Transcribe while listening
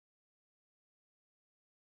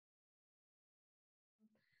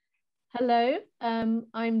Hello,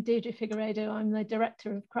 I'm Deirdre Figueiredo. I'm the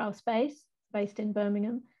director of Craftspace, based in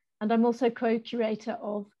Birmingham, and I'm also co-curator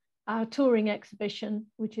of our touring exhibition,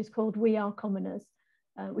 which is called We Are Commoners,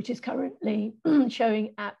 which is currently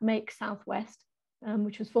showing at Make Southwest,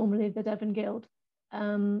 which was formerly the Devon Guild,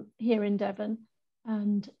 here in Devon,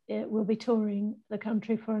 and it will be touring the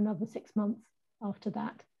country for another 6 months after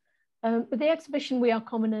that. But the exhibition We Are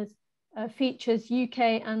Commoners features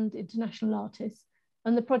UK and international artists,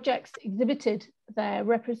 and the projects exhibited there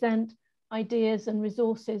represent ideas and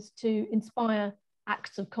resources to inspire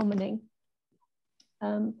acts of commoning.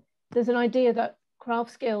 There's an idea that craft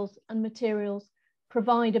skills and materials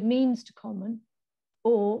provide a means to common,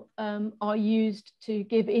 or are used to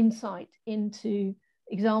give insight into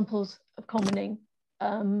examples of commoning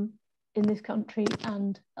in this country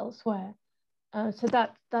and elsewhere. So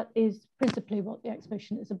that is principally what the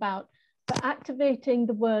exhibition is about. But activating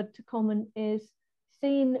the word to common is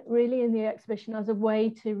seen really in the exhibition as a way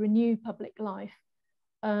to renew public life,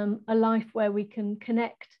 a life where we can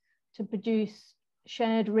connect to produce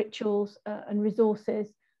shared rituals and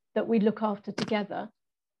resources that we look after together,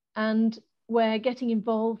 and where getting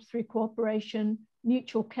involved through cooperation,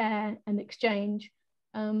 mutual care and exchange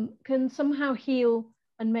can somehow heal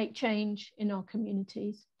and make change in our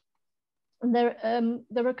communities. And there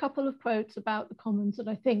are a couple of quotes about the commons that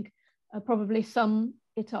I think probably sum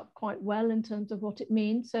it up quite well in terms of what it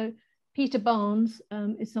means. So Peter Barnes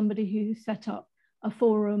is somebody who set up a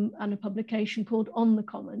forum and a publication called On the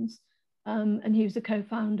Commons, and he was a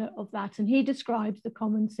co-founder of that. And he describes the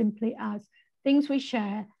commons simply as things we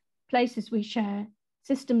share, places we share,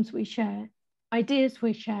 systems we share, ideas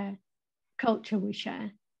we share, culture we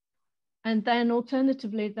share. And then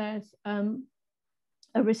alternatively, there's a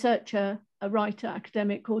researcher, a writer,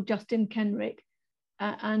 academic called Justin Kenrick,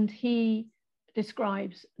 and he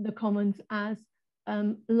describes the commons as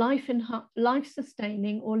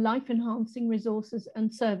life-sustaining or life-enhancing resources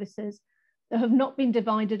and services that have not been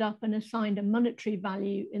divided up and assigned a monetary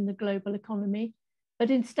value in the global economy, but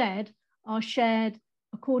instead are shared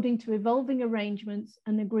according to evolving arrangements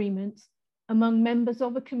and agreements among members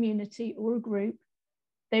of a community or a group.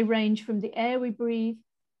 They range from the air we breathe,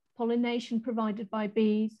 pollination provided by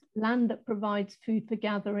bees, land that provides food for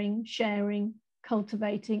gathering, sharing,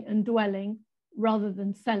 cultivating and dwelling rather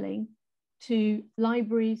than selling, to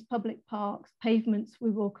libraries, public parks, pavements we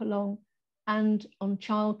walk along, and on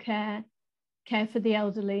childcare, care for the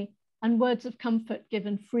elderly, and words of comfort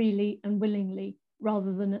given freely and willingly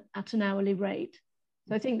rather than at an hourly rate.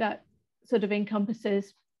 So I think that sort of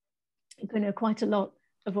encompasses quite a lot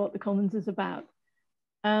of what the Commons is about.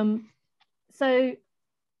 So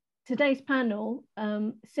today's panel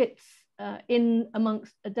sits in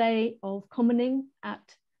amongst a day of commoning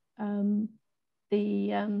at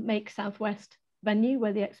the Make Southwest venue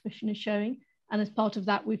where the exhibition is showing. And as part of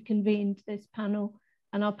that, we've convened this panel,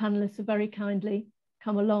 and our panelists have very kindly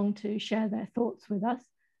come along to share their thoughts with us.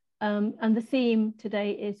 And the theme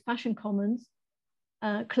today is Fashion Commons,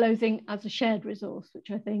 clothing as a shared resource,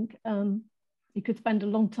 which I think you could spend a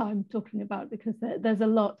long time talking about, because there's a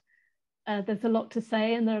lot to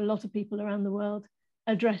say, and there are a lot of people around the world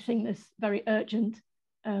addressing this very urgent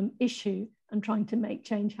issue and trying to make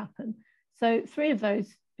change happen. So three of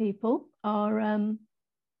those people are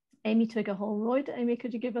Amy Twigger Holroyd. Amy,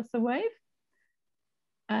 could you give us a wave?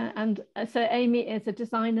 So Amy is a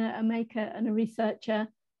designer, a maker and a researcher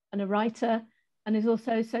and a writer, and is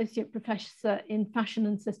also Associate Professor in Fashion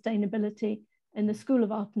and Sustainability in the School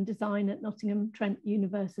of Art and Design at Nottingham Trent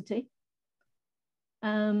University.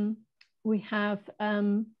 We have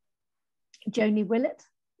Joanie Willett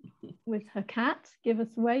with her cat. Give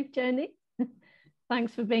us a wave, Joanie.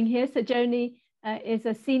 Thanks for being here. So Joanie is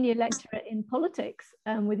a senior lecturer in politics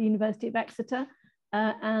with the University of Exeter,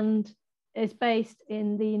 and is based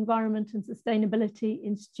in the Environment and Sustainability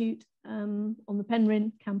Institute on the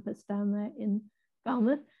Penryn campus down there in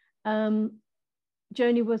Falmouth.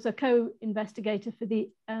 Joanie was a co-investigator for the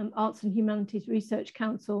Arts and Humanities Research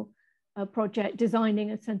Council project,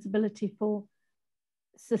 Designing a Sensibility for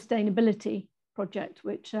Sustainability project,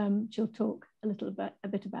 which she'll talk a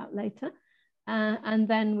bit about later. And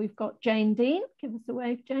then we've got Jane Dean. Give us a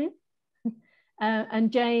wave, Jane.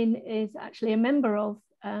 And Jane is actually a member of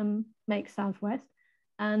Make Southwest.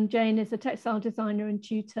 And Jane is a textile designer and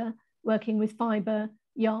tutor working with fibre,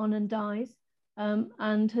 yarn and dyes,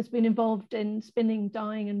 and has been involved in spinning,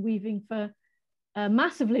 dyeing and weaving for a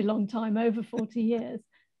massively long time, over 40 years,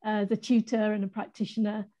 as a tutor and a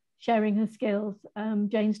practitioner, sharing her skills.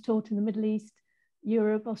 Jane's taught in the Middle East,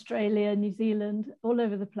 Europe, Australia, New Zealand, all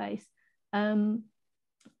over the place.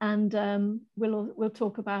 And we'll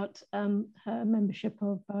talk about her membership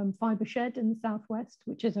of Fibre Shed in the Southwest,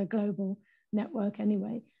 which is a global network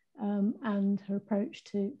anyway, and her approach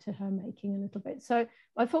to her making a little bit. So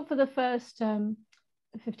I thought for the first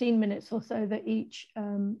 15 minutes or so that each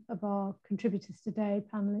of our contributors today,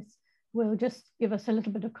 panelists, will just give us a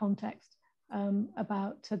little bit of context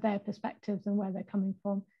about their perspectives and where they're coming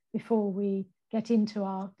from before we get into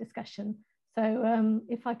our discussion. So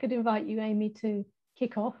if I could invite you, Amy, to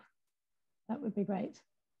kick off, that would be great.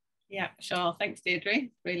 Yeah, sure. Thanks, Deirdre.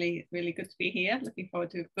 Really, really good to be here. Looking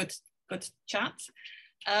forward to a good chat.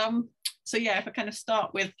 So yeah, if I kind of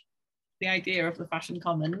start with the idea of the Fashion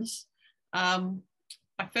Commons,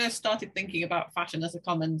 I first started thinking about fashion as a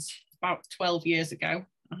commons about 12 years ago.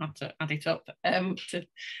 I had to add it up to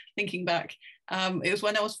thinking back. It was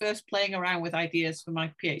when I was first playing around with ideas for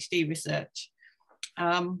my PhD research.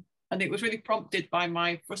 And it was really prompted by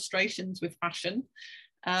my frustrations with fashion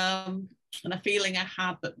and a feeling I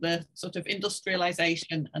had that the sort of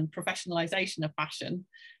industrialization and professionalization of fashion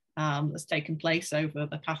that's taken place over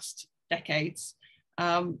the past decades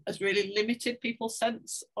has really limited people's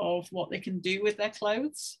sense of what they can do with their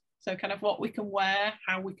clothes. So kind of what we can wear,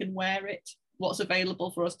 how we can wear it, what's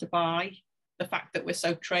available for us to buy, the fact that we're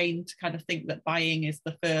so trained to kind of think that buying is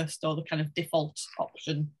the first or the kind of default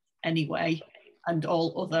option anyway, and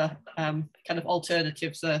all other kind of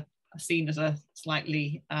alternatives are seen as a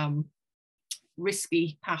slightly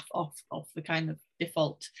risky path off the kind of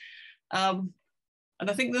default. And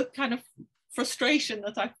I think the kind of frustration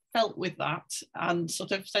that I felt with that and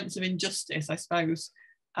sort of sense of injustice, I suppose,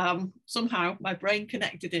 somehow my brain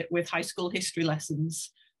connected it with high school history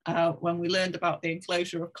lessons when we learned about the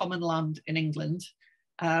enclosure of common land in England,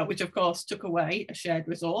 which of course took away a shared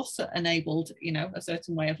resource that enabled, you know, a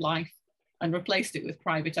certain way of life and replaced it with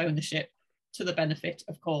private ownership to the benefit,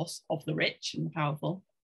 of course, of the rich and the powerful.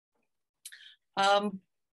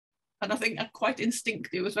 And I think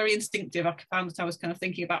it was very instinctive. I found that I was kind of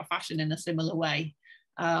thinking about fashion in a similar way.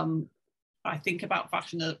 I think about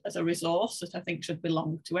fashion as a resource that I think should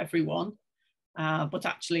belong to everyone, but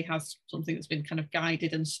actually has something that's been kind of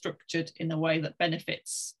guided and structured in a way that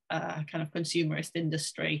benefits kind of consumerist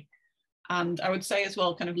industry. And I would say as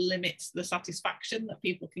well, kind of limits the satisfaction that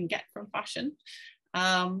people can get from fashion.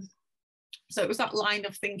 So it was that line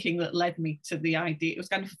of thinking that led me to the idea. It was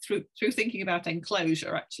kind of through thinking about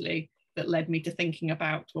enclosure, actually, that led me to thinking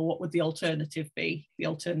about, well, what would the alternative be? The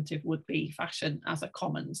alternative would be fashion as a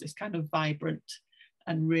commons, this kind of vibrant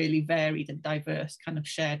and really varied and diverse kind of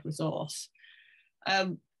shared resource.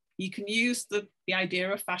 You can use the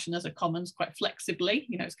idea of fashion as a commons quite flexibly.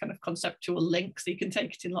 You know, it's kind of conceptual link, so you can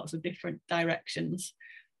take it in lots of different directions.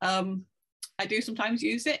 I do sometimes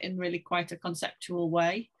use it in really quite a conceptual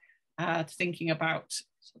way, thinking about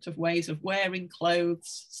sort of ways of wearing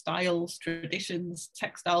clothes, styles, traditions,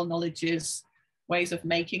 textile knowledges, ways of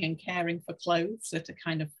making and caring for clothes that are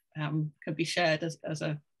kind of can be shared as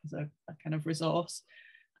a kind of resource.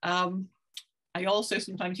 I also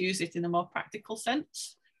sometimes use it in a more practical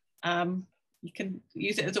sense. You can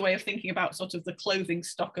use it as a way of thinking about sort of the clothing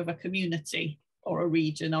stock of a community or a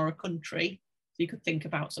region or a country. So you could think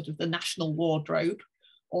about sort of the national wardrobe,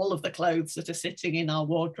 all of the clothes that are sitting in our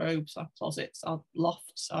wardrobes, our closets, our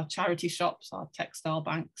lofts, our charity shops, our textile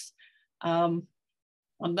banks.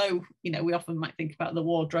 Although, you know, we often might think about the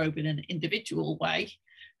wardrobe in an individual way,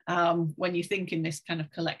 when you think in this kind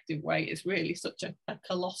of collective way, it's really such a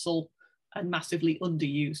colossal and massively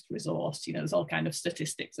underused resource. You know, there's all kind of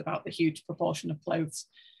statistics about the huge proportion of clothes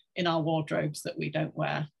in our wardrobes that we don't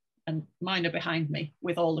wear. And mine are behind me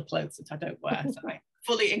with all the clothes that I don't wear. So I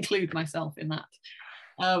fully include myself in that.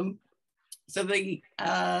 So the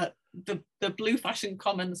Blue Fashion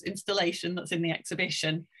Commons installation that's in the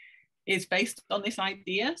exhibition is based on this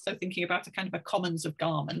idea. So thinking about a kind of a commons of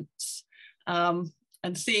garments,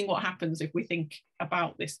 and seeing what happens if we think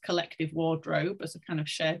about this collective wardrobe as a kind of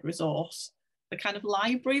shared resource, the kind of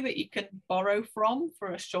library that you can borrow from for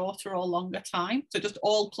a shorter or longer time. So just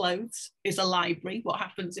all clothes is a library. What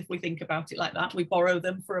happens if we think about it like that? We borrow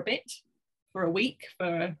them for a bit, for a week,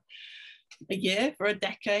 for a year, for a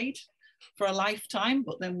decade, for a lifetime,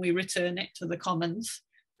 but then we return it to the commons.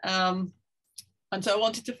 And so I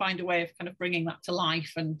wanted to find a way of kind of bringing that to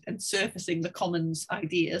life and surfacing the commons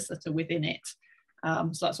ideas that are within it.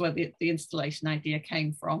 So that's where the installation idea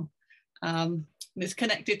came from. And it's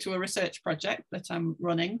connected to a research project that I'm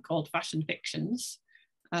running called Fashion Fictions.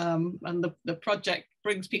 And the project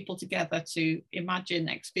brings people together to imagine,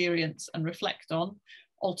 experience, and reflect on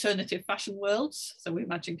alternative fashion worlds. So we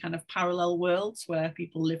imagine kind of parallel worlds where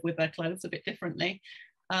people live with their clothes a bit differently,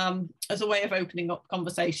 as a way of opening up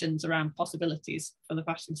conversations around possibilities for the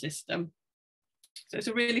fashion system. So it's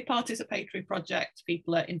a really participatory project.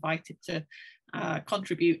 People are invited to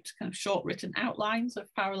contribute kind of short written outlines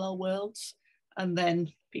of parallel worlds, and then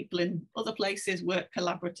people in other places work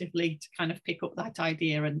collaboratively to kind of pick up that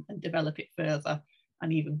idea and develop it further,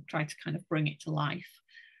 and even try to kind of bring it to life.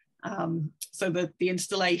 So the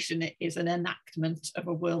installation is an enactment of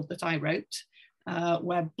a world that I wrote,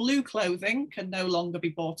 where blue clothing can no longer be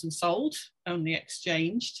bought and sold, only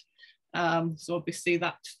exchanged. So obviously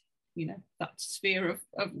that, you know, that sphere of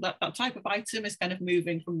that type of item is kind of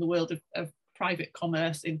moving from the world of private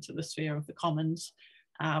commerce into the sphere of the commons,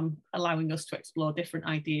 allowing us to explore different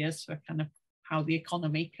ideas for kind of how the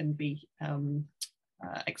economy can be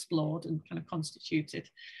explored and kind of constituted.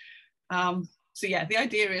 So yeah, the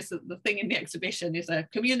idea is that the thing in the exhibition is a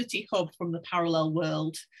community hub from the parallel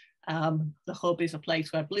world. The hub is a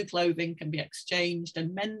place where blue clothing can be exchanged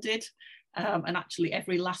and mended, and actually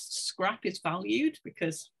every last scrap is valued,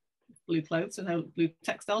 because blue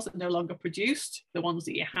textiles are no longer produced. The ones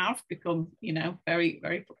that you have become, you know, very,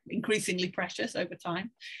 very increasingly precious over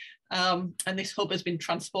time. And this hub has been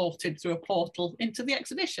transported through a portal into the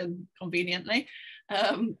exhibition, conveniently,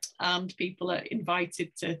 and people are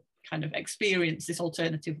invited to kind of experience this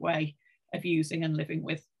alternative way of using and living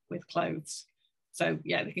with clothes. So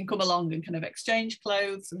yeah, they can come along and kind of exchange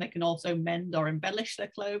clothes, and they can also mend or embellish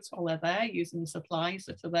their clothes while they're there using the supplies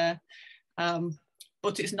that are there.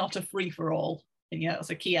 But it's not a free-for-all. And yeah, that's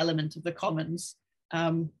a key element of the commons.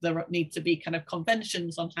 There need to be kind of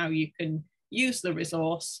conventions on how you can use the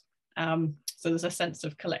resource. So there's a sense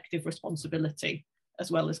of collective responsibility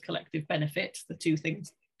as well as collective benefit. The two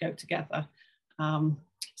things go together.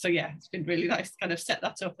 So yeah, it's been really nice to kind of set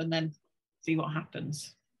that up and then see what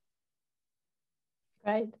happens.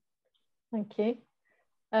 Great, thank you.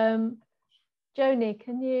 Joanie,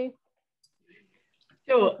 can you?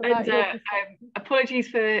 Sure, and apologies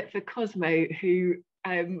for Cosmo, who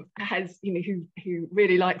has, you know, who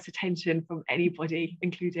really likes attention from anybody,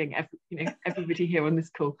 including everybody here on this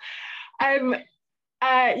call.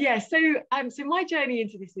 Yeah, so my journey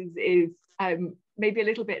into this is maybe a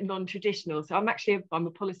little bit non-traditional. So I'm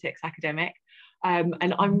a politics academic,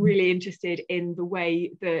 and I'm really interested in the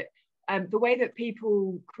way that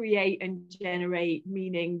people create and generate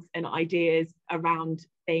meanings and ideas around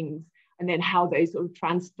things, and then how those sort of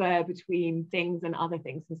transfer between things and other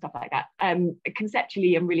things and stuff like that.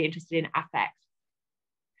 Conceptually, I'm really interested in affect.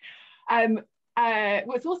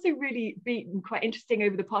 What's also really been quite interesting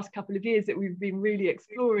over the past couple of years that we've been really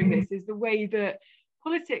exploring this is the way that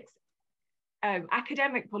politics,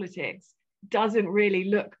 academic politics, doesn't really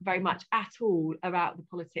look very much at all about the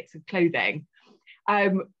politics of clothing.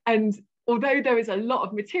 And although there is a lot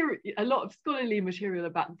of scholarly material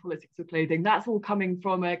about the politics of clothing, that's all coming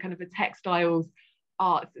from a kind of a textiles,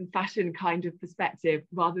 arts and fashion kind of perspective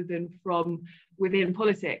rather than from within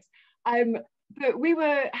politics. But we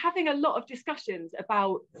were having a lot of discussions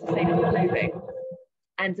about sustainable clothing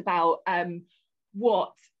and about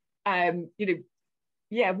what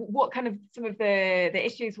what kind of some of the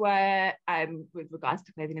issues were with regards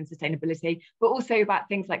to clothing and sustainability, but also about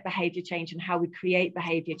things like behaviour change and how we create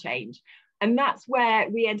behaviour change. And that's where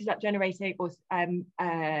we ended up generating or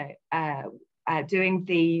doing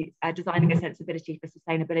the Designing a Sensibility for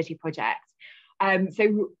Sustainability project.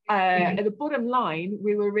 So at the bottom line,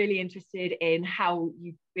 we were really interested in how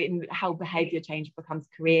behaviour change becomes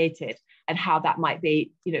created and how that might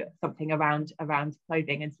be, you know, something around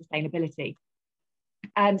clothing and sustainability.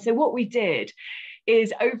 So what we did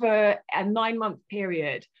is, over a 9-month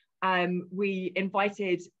period, we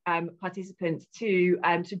invited participants to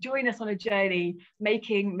join us on a journey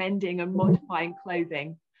making, mending and modifying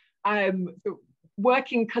clothing. So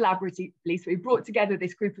working collaboratively, so we brought together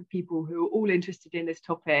this group of people who are all interested in this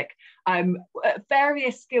topic at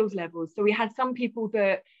various skills levels. So we had some people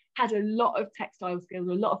that had a lot of textile skills,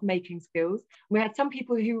 a lot of making skills. We had some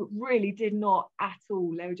people who really did not at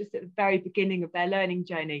all. They were just at the very beginning of their learning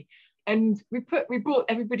journey. And we brought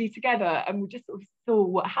everybody together and we just sort of saw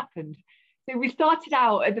what happened. So we started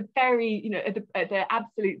out at the very, you know, at the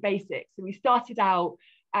absolute basics. So we started out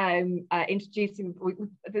introducing,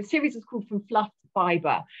 the series was called From Fluff to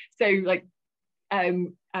Fibre. So like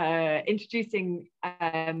introducing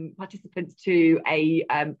participants to a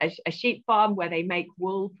sheep farm where they make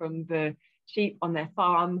wool from the sheep on their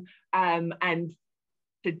farm, and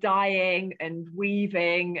to dyeing and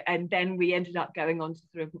weaving, and then we ended up going on to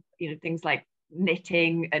sort of, you know, things like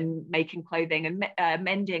knitting and making clothing and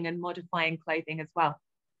mending and modifying clothing as well.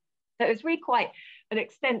 So it was really quite an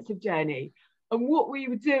extensive journey. And what we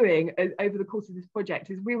were doing over the course of this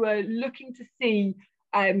project is we were looking to see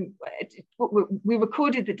we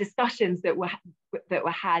recorded the discussions that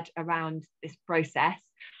were had around this process,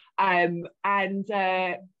 and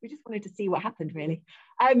we just wanted to see what happened, really.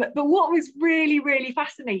 But what was really, really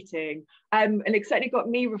fascinating, and it certainly got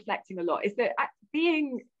me reflecting a lot, is that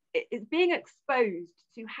being exposed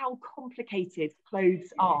to how complicated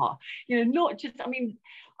clothes are. You know, not just, I mean,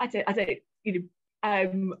 I don't, you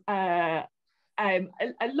know,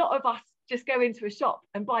 a lot of us just go into a shop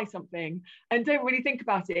and buy something and don't really think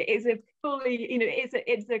about it. It's a fully, you know,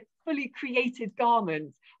 it's a fully created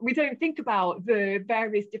garment. We don't think about the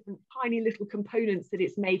various different tiny little components that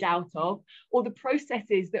it's made out of, or the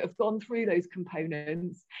processes that have gone through those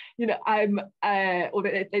components, you know, or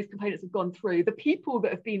that those components have gone through, the people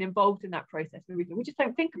that have been involved in that process and everything. We just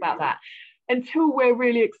don't think about that until we're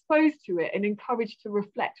really exposed to it and encouraged to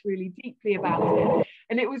reflect really deeply about it.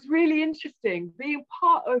 And it was really interesting being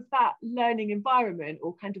part of that learning environment,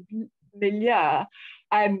 or kind of milieu,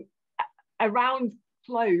 around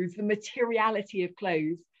clothes. The materiality of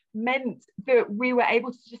clothes meant that we were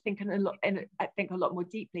able to just think a lot more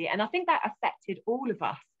deeply. And I think that affected all of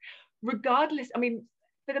us, regardless. I mean,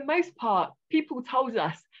 for the most part, people told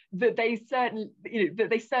us that they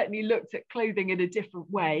certainly looked at clothing in a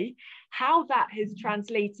different way. How that has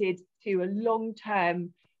translated to a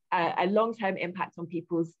long-term impact on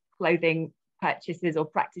people's clothing purchases or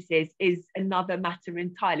practices is another matter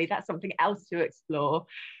entirely. That's something else to explore.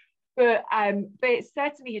 But it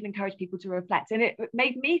certainly had encouraged people to reflect, and it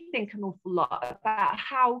made me think an awful lot about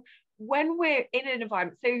how, when we're in an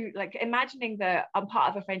environment, so like imagining that I'm part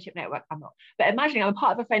of a friendship network, I'm not, but imagining I'm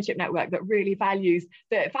part of a friendship network that really values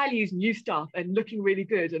new stuff and looking really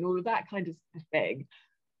good and all of that kind of thing,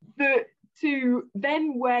 to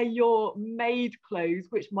then wear your made clothes,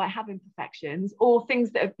 which might have imperfections, or things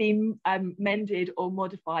that have been mended or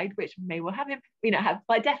modified, which may well have, have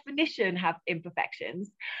by definition have imperfections,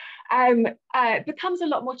 becomes a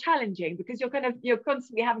lot more challenging, because you're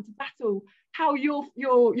constantly having to battle how your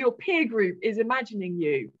peer group is imagining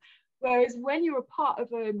you. Whereas when you're a part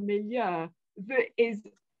of a milieu that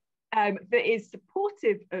is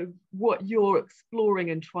supportive of what you're exploring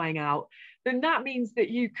and trying out, then that means that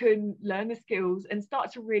you can learn the skills and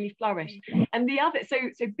start to really flourish. And the other,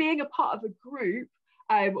 so being a part of a group,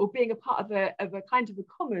 or being a part of a kind of a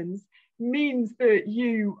commons, means that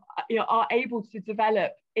you are able to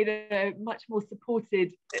develop in a much more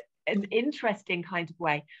supported and interesting kind of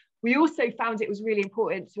way. We also found it was really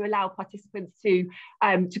important to allow participants to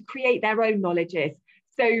create their own knowledges.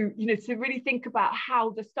 So, to really think about how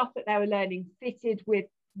the stuff that they were learning fitted with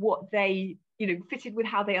what they, fitted with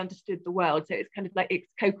how they understood the world. So it's kind of like, it's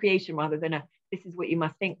co-creation rather than a, this is what you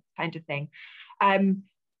must think kind of thing.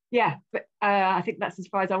 Yeah, but I think that's as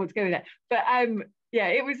far as I want to go with it. But yeah,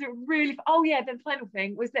 it was a really, the final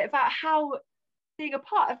thing was that about how being a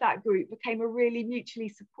part of that group became a really mutually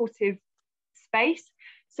supportive space.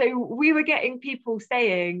 So we were getting people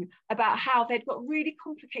saying about how they'd got really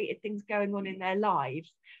complicated things going on in their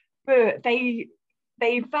lives, but they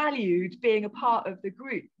valued being a part of the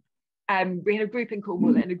group. We had a group in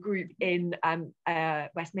Cornwall and a group in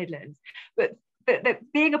West Midlands, but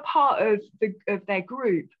being a part of their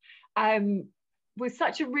group was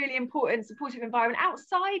such a really important supportive environment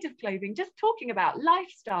outside of clothing, just talking about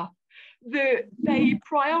life stuff, that they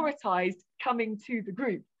prioritized coming to the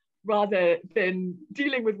group rather than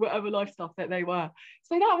dealing with whatever life stuff that they were.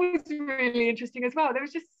 So that was really interesting as well. There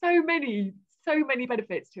was just so many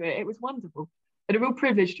benefits to it. It was wonderful and a real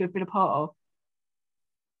privilege to have been a part of.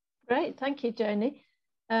 Great, thank you, Joanie.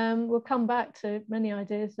 We'll come back to many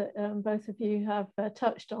ideas that both of you have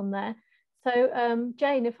touched on there. So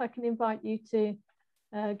Jane, if I can invite you to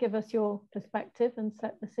give us your perspective and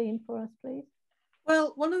set the scene for us, please.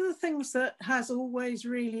 Well, one of the things that has always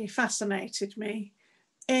really fascinated me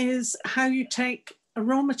is how you take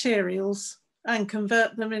raw materials and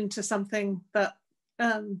convert them into something that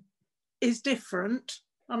is different.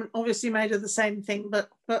 I mean, obviously made of the same thing, but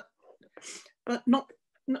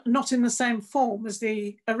not in the same form as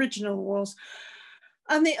the original was.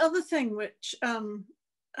 And the other thing which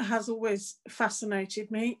has always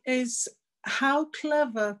fascinated me is how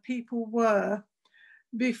clever people were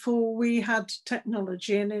before we had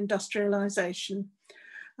technology and industrialization.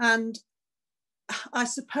 And I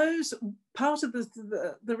suppose part of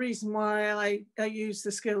the reason why I use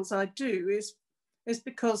the skills I do is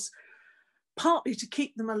because partly to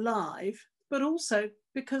keep them alive, but also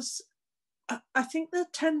because I think there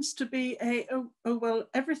tends to be well,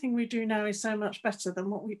 everything we do now is so much better than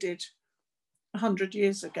what we did 100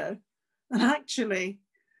 years ago. And actually,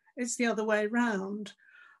 it's the other way around.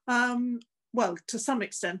 well, to some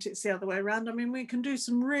extent, it's the other way around. I mean, we can do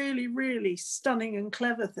some really, really stunning and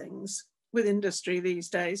clever things with industry these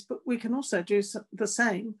days, but we can also do the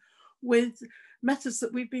same with methods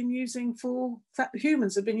that we've been using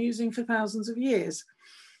humans have been using for thousands of years.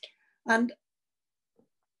 And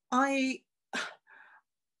I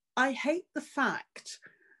hate the fact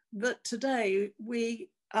that today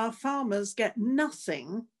our farmers get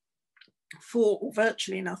nothing or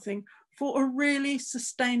virtually nothing, for a really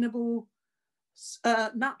sustainable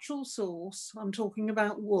natural source. I'm talking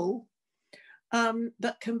about wool,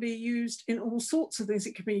 that can be used in all sorts of things.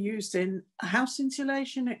 It can be used in house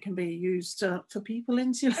insulation, it can be used for people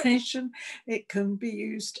insulation, it can be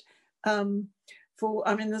used for,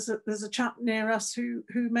 I mean, there's a chap near us who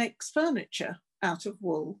makes furniture out of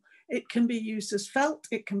wool. It can be used as felt,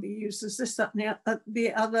 it can be used as this, that, and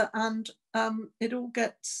the other, and it all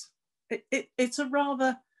gets, it's a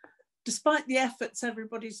rather, despite the efforts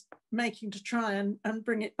everybody's making to try and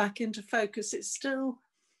bring it back into focus, it's still,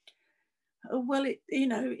 well,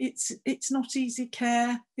 it's not easy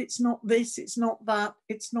care, it's not this, it's not that,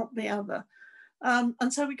 it's not the other.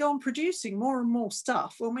 And so we go on producing more and more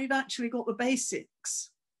stuff when we've actually got the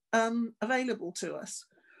basics available to us.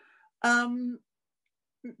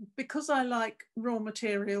 Because I like raw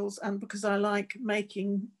materials and because I like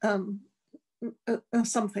making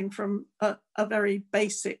something from a very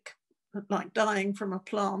basic, like dyeing from a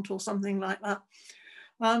plant or something like that,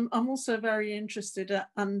 I'm also very interested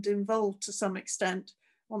and involved to some extent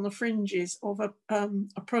on the fringes of a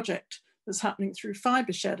project that's happening through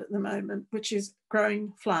Fibershed at the moment, which is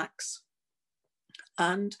growing flax.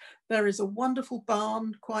 And there is a wonderful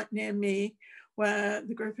barn quite near me where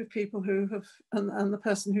the group of people who have, and the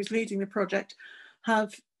person who's leading the project,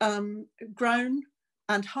 have grown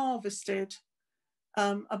and harvested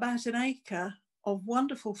about an acre of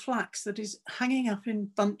wonderful flax that is hanging up in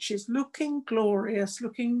bunches, looking glorious,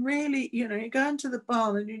 looking really, you go into the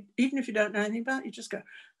barn and even if you don't know anything about it, you just go,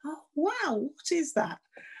 oh, wow, what is that?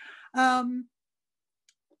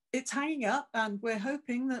 It's hanging up and we're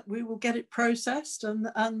hoping that we will get it processed and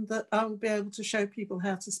that I will be able to show people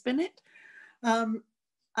how to spin it. And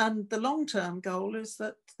the long-term goal is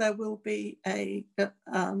that there will be an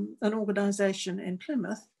organisation in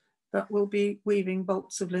Plymouth that will be weaving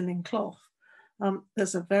bolts of linen cloth.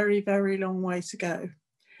 There's a very, very long way to go.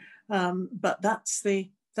 But that's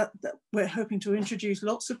that we're hoping to introduce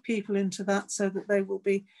lots of people into that so that they will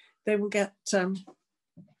get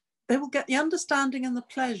the understanding and the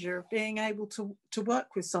pleasure of being able to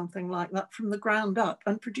work with something like that from the ground up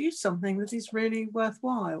and produce something that is really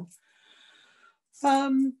worthwhile.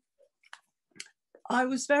 I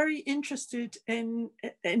was very interested in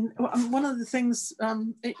one of the things,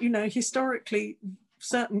 historically,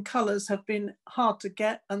 certain colours have been hard to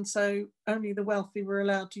get, and so only the wealthy were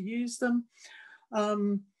allowed to use them.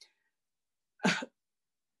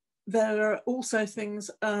 There are also things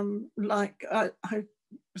like, I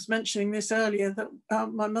was mentioning this earlier, that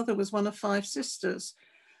my mother was one of 5 sisters,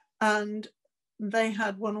 and they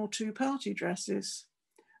had 1 or 2 party dresses.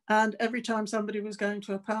 And every time somebody was going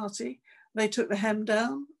to a party, they took the hem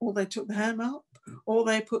down, or they took the hem up, or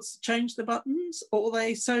they changed the buttons, or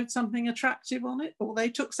they sewed something attractive on it, or they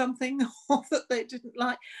took something off that they didn't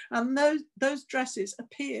like. And those dresses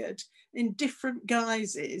appeared in different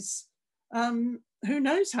guises, who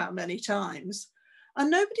knows how many times.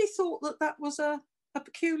 And nobody thought that that was a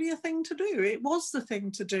peculiar thing to do. It was the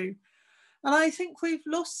thing to do. And I think we've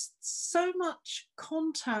lost so much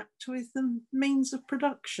contact with the means of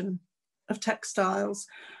production of textiles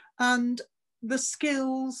and the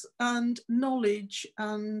skills and knowledge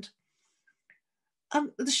and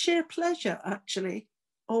the sheer pleasure, actually,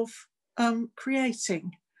 of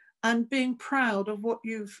creating and being proud of what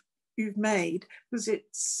you've made, because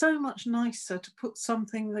it's so much nicer to put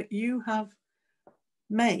something that you have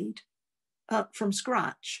made from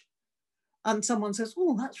scratch and someone says,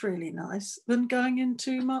 oh, that's really nice, than going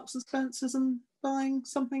into Marks and Spencer's and buying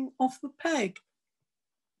something off the peg.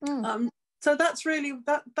 So that's really,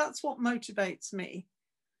 that's what motivates me.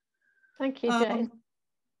 Thank you, Jane.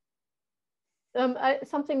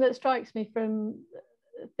 Something that strikes me from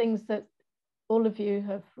things that all of you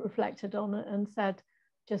have reflected on and said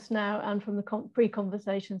just now, and from the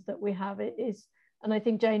pre-conversations that we have, it is, and I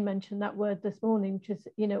think Jane mentioned that word this morning, which is,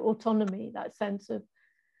 autonomy, that sense of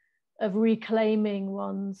reclaiming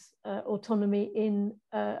one's autonomy in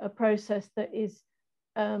a process that is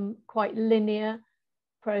quite linear,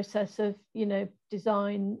 process of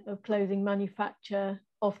design of clothing manufacture,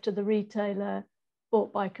 off to the retailer,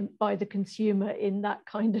 bought by the consumer in that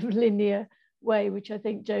kind of linear way, which I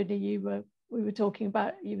think, Jodie, we were talking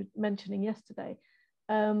about, you were mentioning yesterday.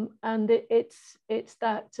 and it's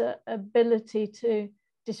that ability to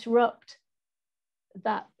disrupt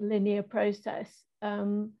that linear process.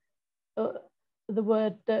 The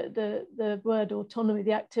word autonomy,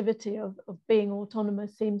 the activity of being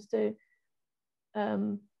autonomous, seems to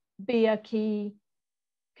be a key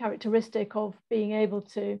characteristic of being able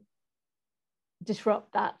to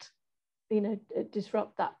disrupt that,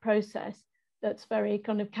 disrupt that process that's very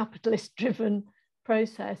kind of capitalist driven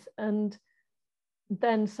process, and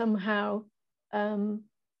then somehow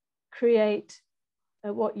create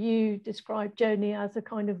what you described, Joanie, as a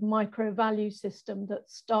kind of micro value system that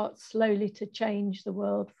starts slowly to change the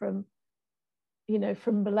world from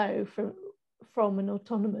below, from an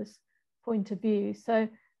autonomous point of view. So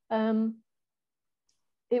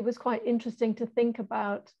it was quite interesting to think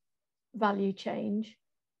about value change,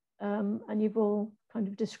 and you've all kind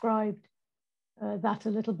of described that a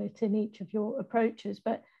little bit in each of your approaches.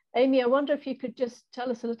 But Amy, I wonder if you could just tell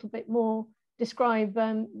us a little bit more, describe,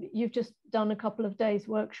 you've just done a couple of days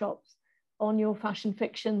workshops on your fashion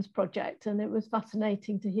fictions project, and it was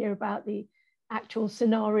fascinating to hear about the actual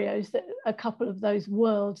scenarios, that a couple of those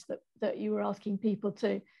worlds that you were asking people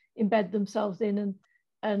to embed themselves in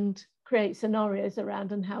and create scenarios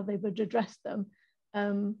around, and how they would address them.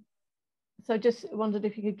 So just wondered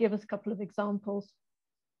if you could give us a couple of examples.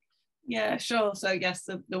 Yeah, sure. So yes,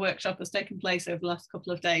 the workshop has taken place over the last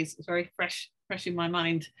couple of days. It's very fresh in my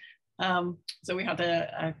mind. So we had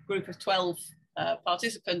a group of 12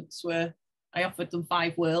 participants where I offered them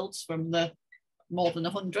 5 worlds from the more than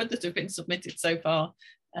 100 that have been submitted so far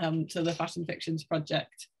to the Fashion Fictions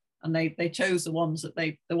project, and they chose the one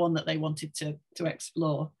that they wanted to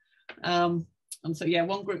explore. And so yeah,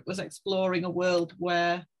 one group was exploring a world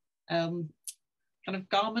where kind of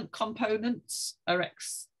garment components are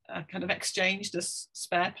kind of exchanged as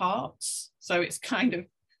spare parts. So it's kind of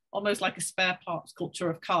almost like a spare parts culture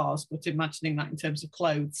of cars, but imagining that in terms of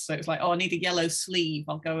clothes. So it's like, oh, I need a yellow sleeve,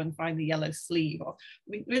 I'll go and find the yellow sleeve, or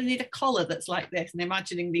we really need a collar that's like this, and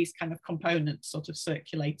imagining these kind of components sort of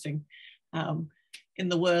circulating in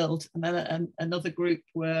the world. And then another group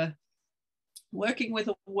were working with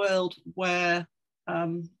a world where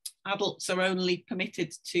adults are only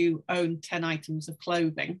permitted to own 10 items of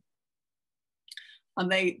clothing. And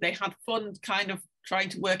they had fun kind of trying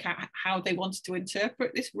to work out how they wanted to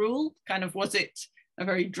interpret this rule. Kind of, was it a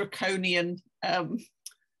very draconian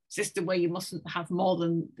system where you mustn't have more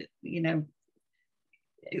than,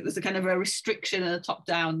 it was a kind of a restriction and a top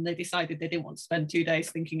down. They decided they didn't want to spend 2 days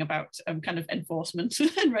thinking about kind of enforcement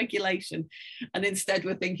and regulation, and instead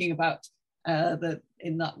we're thinking about that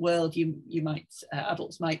in that world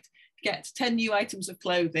adults might get 10 new items of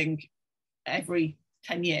clothing every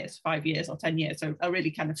 10 years, 5 years or 10 years. So a really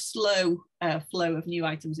kind of slow flow of new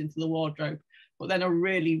items into the wardrobe, but then a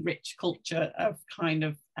really rich culture of kind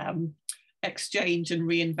of exchange and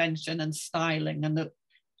reinvention and styling. And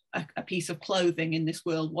a piece of clothing in this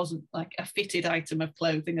world wasn't like a fitted item of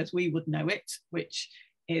clothing as we would know it, which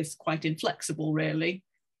is quite inflexible really.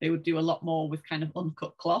 They would do a lot more with kind of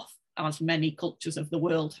uncut cloth, as many cultures of the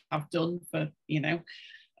world have done for,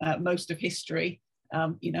 most of history.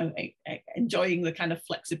 Enjoying the kind of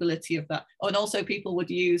flexibility of that. And also people would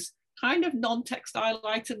use kind of non-textile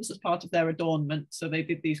items as part of their adornment. So they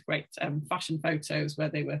did these great fashion photos where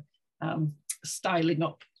they were styling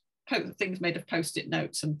up things made of post-it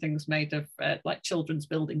notes and things made of like children's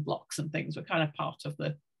building blocks, and things were kind of part of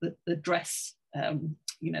the dress, the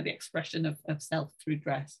expression of self through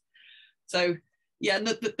dress. So yeah, and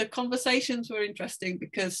the conversations were interesting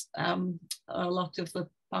because a lot of the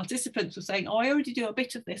participants were saying, oh, I already do a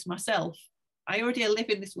bit of this myself. I already live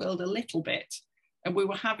in this world a little bit. And we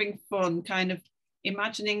were having fun kind of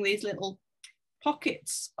imagining these little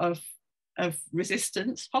pockets of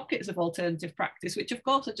resistance, pockets of alternative practice, which of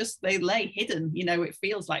course are just, they lay hidden. It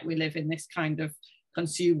feels like we live in this kind of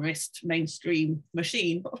consumerist mainstream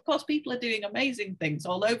machine. But of course, people are doing amazing things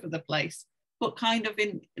all over the place, but kind of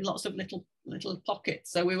in lots of little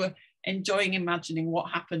pockets. So we were enjoying imagining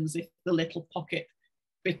what happens if the little pocket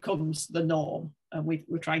becomes the norm, and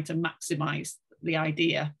we're trying to maximize the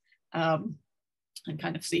idea and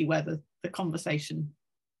kind of see where the conversation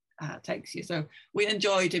takes you. So we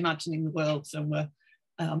enjoyed imagining the worlds, and we're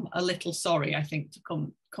a little sorry, I think, to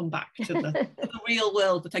come back to the real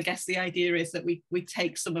world. But I guess the idea is that we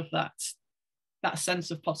take some of that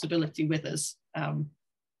sense of possibility with us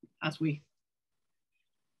as we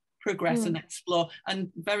progress and explore.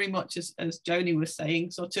 And very much as Joanie was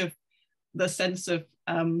saying, sort of the sense of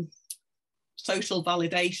social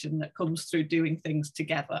validation that comes through doing things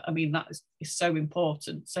together. I mean, that is so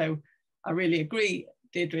important. So I really agree,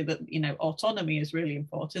 Deirdre, that autonomy is really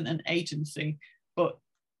important, and agency. but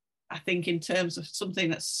I think in terms of something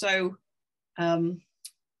that's so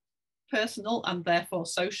personal and therefore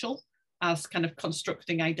social as kind of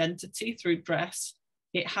constructing identity through dress,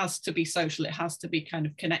 it has to be social, it has to be kind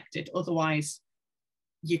of connected, otherwise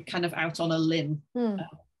you're kind of out on a limb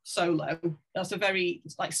solo. That's a very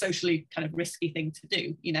like socially kind of risky thing to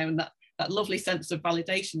do, you know, and that lovely sense of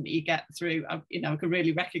validation that you get through, you know, I can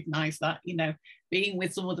really recognize that, you know, being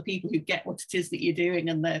with some other people who get what it is that you're doing,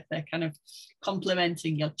 and they're kind of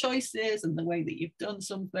complimenting your choices and the way that you've done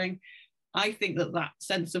something. I think that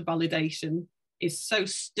sense of validation is so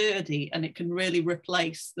sturdy, and it can really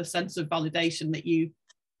replace the sense of validation that you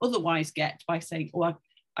otherwise get by saying, oh,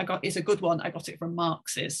 it's a good one, I got it from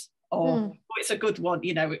Marx's, or oh, it's a good one,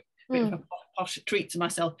 you know, bit of a posh treat to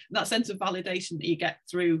myself. And that sense of validation that you get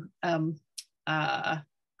through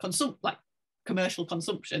like commercial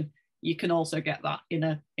consumption, you can also get that in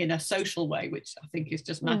a social way, which I think is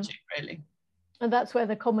just magic, really. And that's where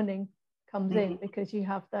the commoning comes in, because you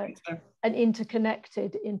have that an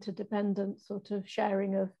interconnected, interdependent sort of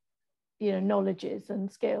sharing of, you know, knowledges and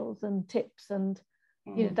skills and tips, and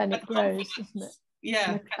you know, then it grows, doesn't it?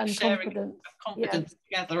 Yeah, and sharing confidence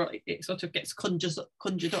together, it sort of gets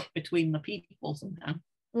conjured up between the people somehow.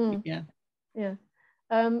 And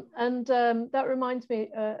that reminds me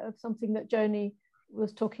of something that Joanie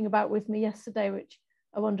was talking about with me yesterday, which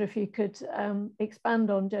I wonder if you could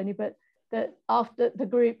expand on, Joanie. But that after the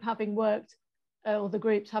group having worked, or the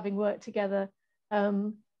groups having worked together,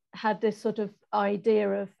 had this sort of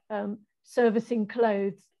idea of servicing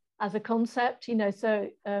clothes as a concept, you know.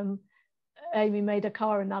 So Amy made a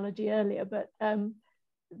car analogy earlier, but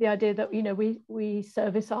the idea that, you know, we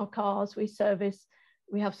service our cars, we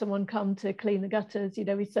have someone come to clean the gutters, you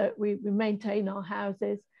know, we maintain our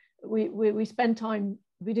houses, we do spend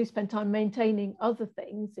time maintaining other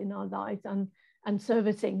things in our lives and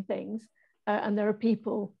servicing things, and there are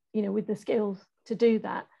people, you know, with the skills to do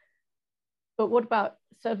that. But what about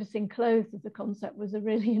servicing clothes as a concept was a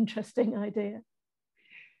really interesting idea.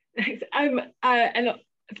 And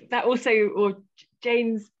that also, or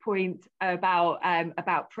Jane's point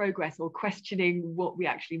about progress, or questioning what we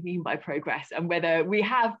actually mean by progress, and whether we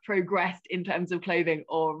have progressed in terms of clothing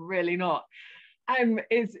or really not,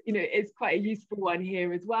 is, you know, it's quite a useful one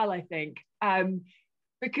here as well, I think,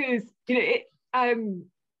 because, you know, it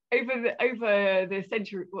over the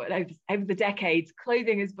century, over the decades,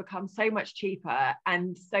 clothing has become so much cheaper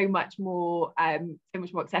and so much more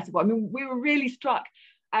accessible. I mean, we were really struck.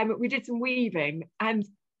 We did some weaving, and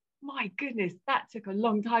my goodness, that took a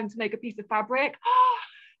long time to make a piece of fabric.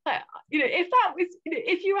 You know, if that was, you know,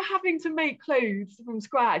 if you were having to make clothes from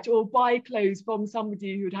scratch, or buy clothes from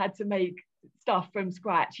somebody who'd had to make stuff from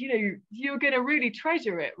scratch, you know, you're going to really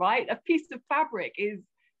treasure it, right? A piece of fabric is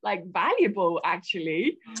like valuable,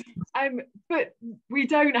 actually. But we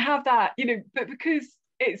don't have that, you know, but because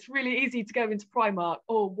it's really easy to go into Primark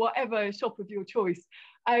or whatever shop of your choice.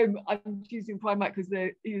 I'm choosing Primark because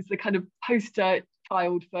he's the kind of poster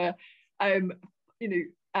child for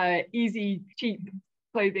easy, cheap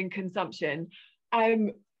clothing consumption.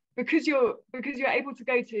 Because you're able to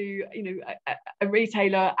go to, you know, a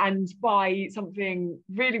retailer and buy something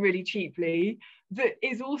really, really cheaply that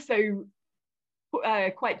is also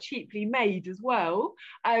quite cheaply made as well,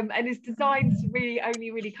 and is designed to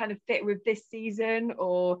really kind of fit with this season,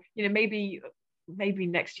 or, you know, maybe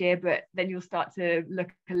next year, but then you'll start to look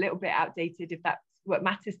a little bit outdated if that's what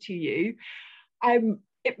matters to you.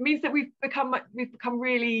 It means that we've become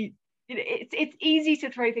really, you know, it's easy to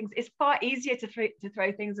throw things. It's far easier to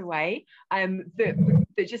throw things away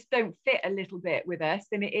that just don't fit a little bit with us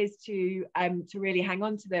than it is to really hang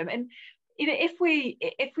on to them. And, you know, if we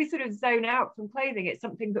sort of zone out from clothing, it's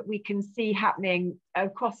something that we can see happening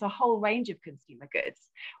across a whole range of consumer goods,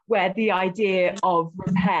 where the idea of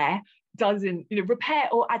repair doesn't, you know, repair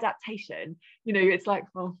or adaptation, you know, it's like,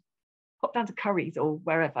 well, pop down to Curry's or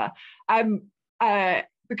wherever,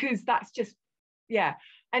 because that's just, yeah.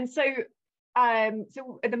 And so at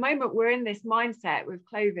the moment we're in this mindset with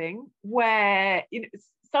clothing where, you know,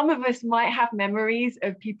 some of us might have memories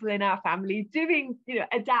of people in our family doing, you know,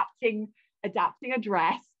 adapting a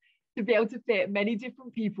dress to be able to fit many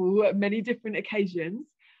different people at many different occasions,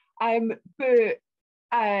 but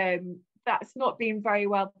that's not been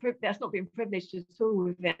privileged at all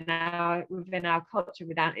within our culture,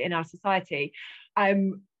 in our society. So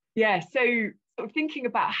sort of thinking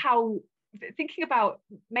about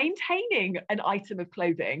maintaining an item of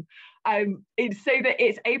clothing, it's so that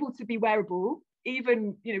it's able to be wearable,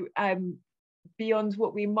 even, you know, beyond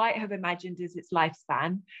what we might have imagined as its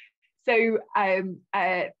lifespan. So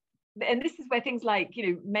and this is where things like, you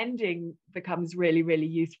know, mending becomes really, really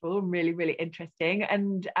useful and really, really interesting.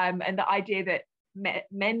 And the idea that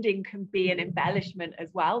mending can be an embellishment as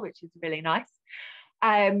well, which is really nice.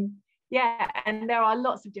 Yeah, and there are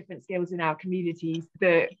lots of different skills in our communities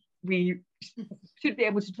that we should be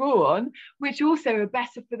able to draw on, which also are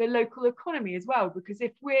better for the local economy as well, because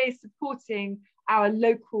if we're supporting our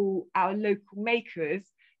local makers,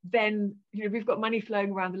 then, you know, we've got money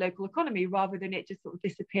flowing around the local economy rather than it just sort of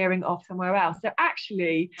disappearing off somewhere else. So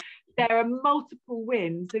actually there are multiple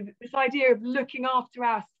wins. So this idea of looking after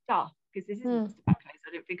our stuff, because this isn't just about clothes,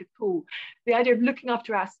 I don't think at all, the idea of looking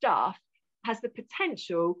after our staff has the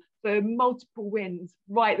potential for multiple wins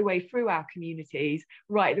right the way through our communities,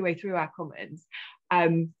 right the way through our commons.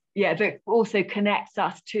 Yeah, that also connects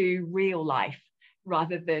us to real life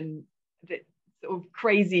rather than the sort of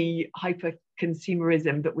crazy hyper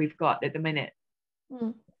consumerism that we've got at the minute.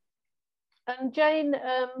 And Jane,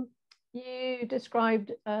 you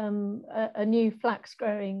described a new flax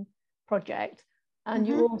growing project, and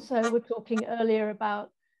you also were talking earlier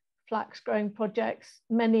about flax growing projects,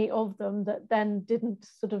 many of them that then didn't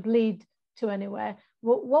sort of lead to anywhere.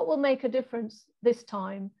 What will make a difference this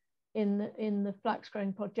time in the flax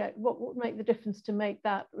growing project? What will make the difference to make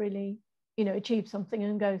that really, you know, achieve something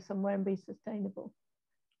and go somewhere and be sustainable?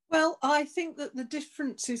 Well, I think that the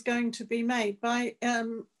difference is going to be made by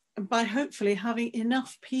hopefully having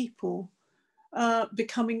enough people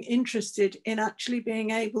becoming interested in actually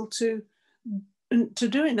being able to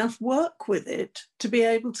do enough work with it to be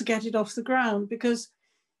able to get it off the ground, because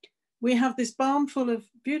we have this barn full of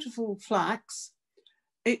beautiful flax.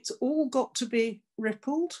 It's all got to be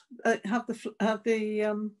rippled, have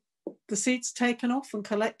the seeds taken off and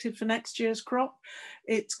collected for next year's crop.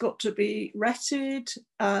 It's got to be retted.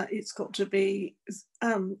 It's got to be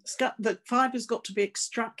the fiber's got to be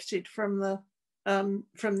extracted from the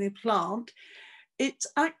plant.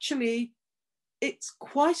 It's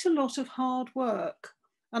quite a lot of hard work,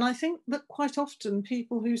 and I think that quite often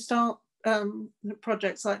people who start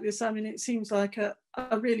projects like this, I mean, it seems like a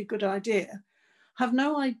really good idea, have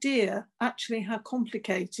no idea actually how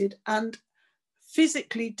complicated and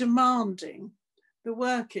physically demanding the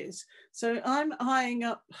work is. So I'm eyeing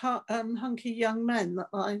up hunky young men that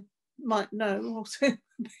I might know also,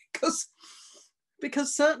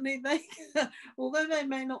 because certainly they, although they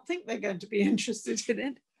may not think they're going to be interested in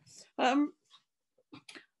it,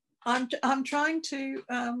 I'm trying to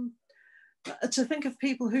think of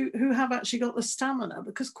people who have actually got the stamina,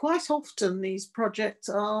 because quite often these projects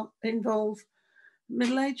involve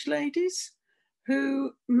middle-aged ladies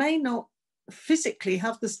who may not physically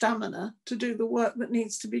have the stamina to do the work that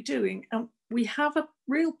needs to be doing. And we have a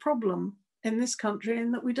real problem in this country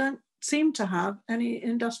in that we don't seem to have any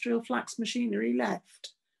industrial flax machinery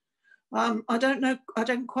left. I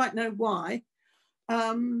don't quite know why.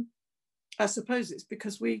 I suppose it's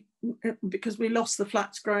because we lost the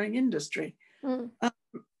flax growing industry.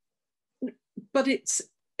 But it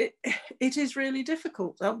is really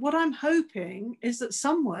difficult. What I'm hoping is that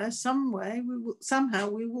somewhere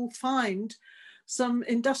we will find some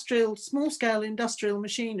small-scale industrial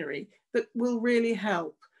machinery that will really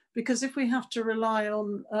help. Because if we have to rely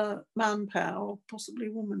on manpower, or possibly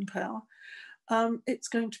woman power, it's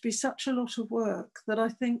going to be such a lot of work that I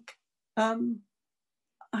think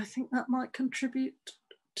that might contribute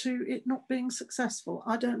to it not being successful.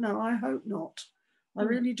 I don't know. I hope not. I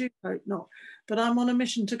really do hope not. But I'm on a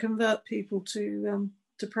mission to convert people to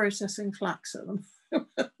processing flax at the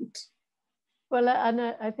moment. Well, and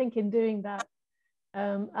I think in doing that,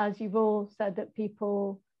 as you've all said, that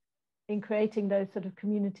people, in creating those sort of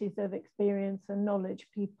communities of experience and knowledge,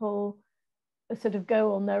 people sort of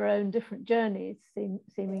go on their own different journeys,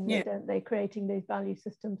 seemingly, don't they, creating these value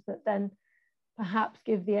systems that then perhaps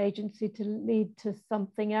give the agency to lead to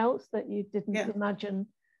something else that you didn't imagine,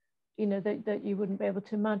 you know, that you wouldn't be able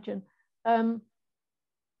to imagine.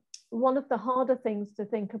 One of the harder things to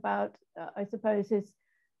think about, I suppose, is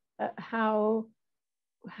how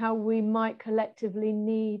we might collectively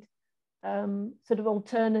need sort of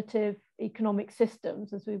alternative economic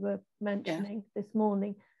systems, as we were mentioning this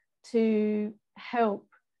morning, to help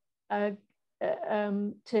to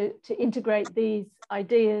integrate these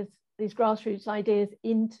ideas, these grassroots ideas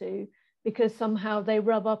into, because somehow they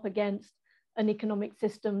rub up against an economic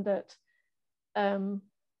system that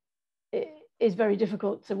is very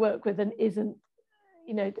difficult to work with and isn't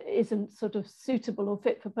sort of suitable or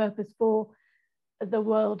fit for purpose for the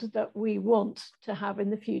world that we want to have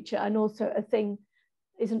in the future, and also a thing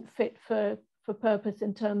isn't fit for purpose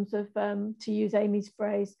in terms of, to use Amy's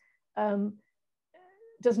phrase,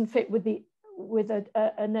 doesn't fit with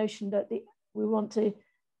a notion that we want to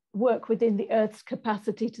work within the Earth's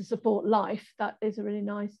capacity to support life. That is a really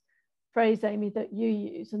nice phrase, Amy, that you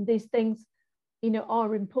use. And these things, you know,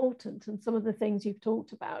 are important. And some of the things you've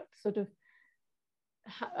talked about sort of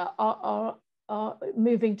are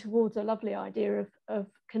moving towards a lovely idea of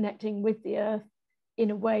connecting with the Earth in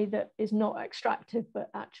a way that is not extractive, but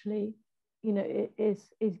actually, you know, it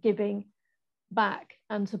is giving back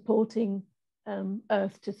and supporting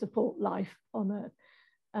Earth to support life on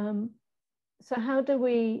Earth. So how do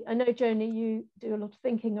we, I know, Joanie, you do a lot of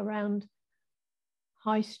thinking around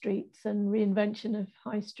high streets and reinvention of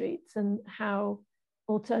high streets and how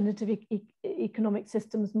alternative economic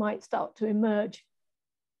systems might start to emerge,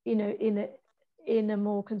 you know, in a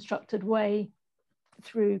more constructed way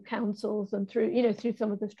through councils and through, you know, through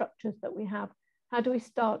some of the structures that we have. How do we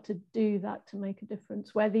start to do that to make a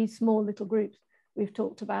difference, where these small little groups we've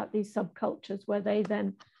talked about, these subcultures, where they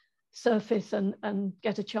then surface and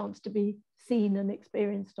get a chance to be seen and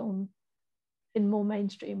experienced in more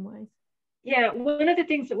mainstream ways? Yeah, one of the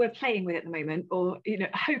things that we're playing with at the moment, or, you know,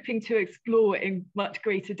 hoping to explore in much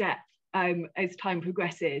greater depth as time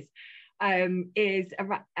progresses, is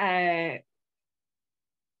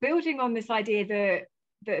building on this idea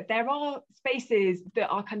that there are spaces that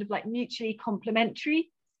are kind of like mutually complementary,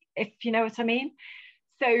 if you know what I mean.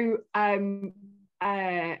 So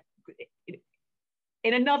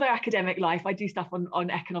in another academic life, I do stuff on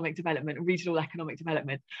economic development, regional economic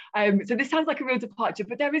development. So this sounds like a real departure,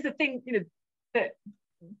 but there is a thing, you know, that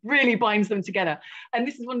really binds them together. And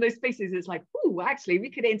this is one of those spaces that's like, oh, actually, we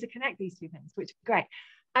could interconnect these two things, which is great.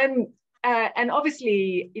 And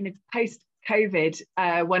obviously, you know, post-COVID,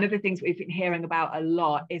 one of the things we've been hearing about a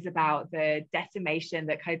lot is about the decimation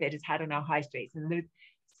that COVID has had on our high streets and the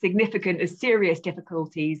significant, serious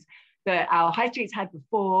difficulties that our high streets had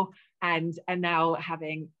before and are now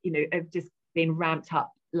having, you know, have just been ramped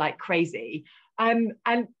up like crazy. And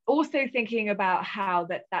also thinking about how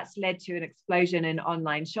that's led to an explosion in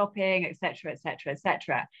online shopping, et cetera, et cetera, et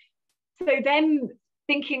cetera. So then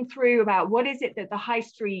thinking through about what is it that the high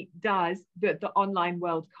street does that the online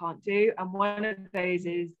world can't do. And one of those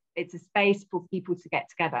is it's a space for people to get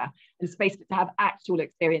together and a space to have actual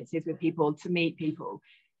experiences with people, to meet people.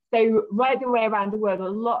 So right the way around the world, a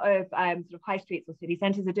lot of sort of high streets or city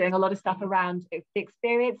centres are doing a lot of stuff around the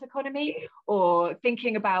experience economy, or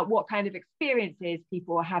thinking about what kind of experiences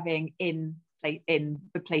people are having in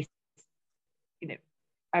the place, you know,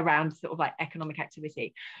 around sort of like economic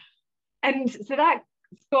activity. And so that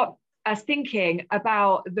got us thinking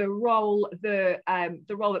about the role that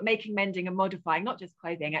making, mending and modifying, not just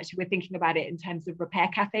clothing, actually we're thinking about it in terms of repair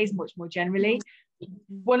cafes much more generally.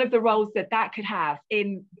 One of the roles that could have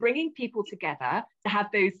in bringing people together to have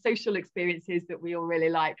those social experiences that we all really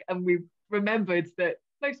like. And we've remembered that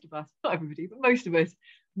most of us, not everybody, but most of us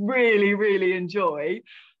really, really enjoy.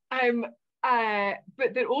 But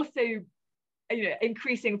that also, you know,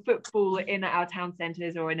 increasing footfall in our town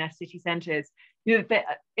centres or in our city centres, you know,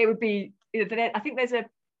 that it would be, you know, that I think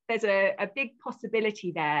there's a big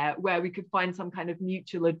possibility there where we could find some kind of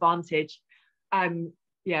mutual advantage.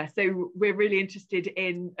 Yeah, so we're really interested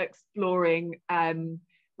in exploring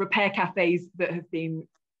repair cafes that have been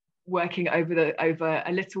working over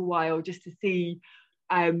a little while, just to see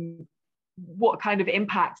what kind of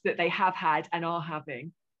impact that they have had and are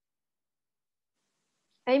having.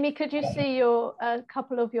 Amy, could you see a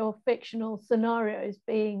couple of your fictional scenarios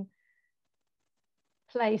being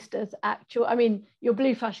placed as actual? I mean, your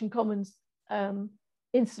Blue Fashion Commons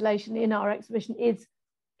installation in our exhibition is,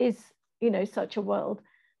 you know, such a world.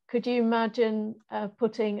 Could you imagine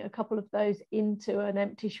putting a couple of those into an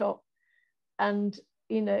empty shop and,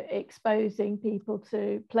 you know, exposing people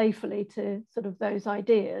to playfully to sort of those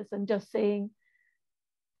ideas and just seeing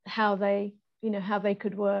how they, you know, how they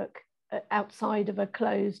could work outside of a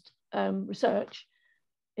closed research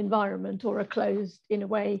environment, or a closed, in a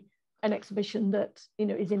way, an exhibition that, you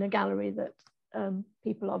know, is in a gallery that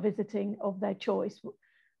people are visiting of their choice?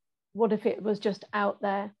 What if it was just out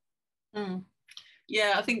there?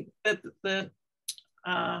 Yeah, I think that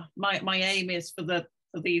my aim is for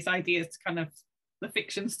these ideas to kind of, the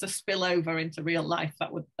fictions to spill over into real life.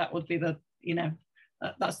 That would be the, you know,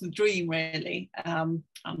 that's the dream really. And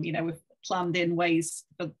you know, we've planned in ways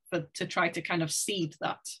to try to kind of seed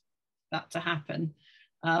that to happen.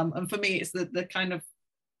 And for me, it's the kind of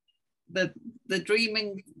the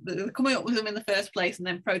dreaming, the coming up with them in the first place and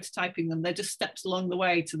then prototyping them. They're just steps along the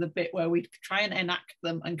way to the bit where we try and enact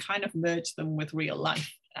them and kind of merge them with real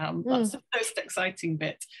life. That's the most exciting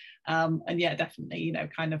bit. And yeah, definitely, you know,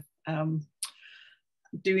 kind of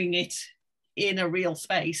doing it in a real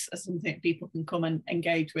space as something people can come and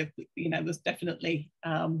engage with. You know, there's definitely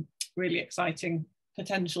really exciting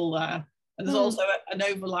potential there. And there's also an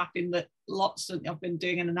overlap in that I've been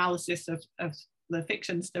doing an analysis of the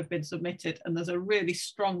fictions that have been submitted, and there's a really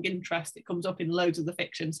strong interest. It comes up in loads of the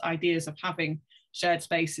fictions, ideas of having shared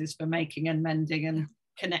spaces for making and mending and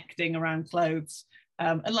connecting around clothes.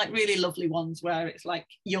 And like really lovely ones where it's like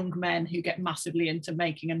young men who get massively into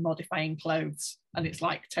making and modifying clothes, and it's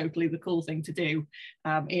like totally the cool thing to do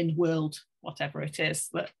in world whatever it is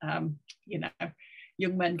that you know,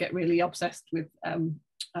 young men get really obsessed with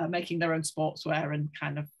making their own sportswear and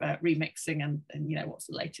kind of remixing and you know, what's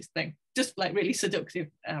the latest thing, just like really seductive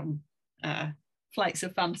flights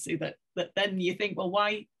of fancy that then you think, well,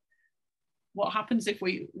 why, what happens if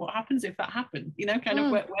that happened, you know, kind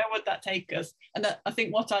of where would that take us? And I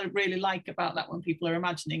think what I really like about that when people are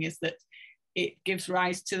imagining is that it gives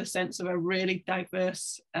rise to the sense of a really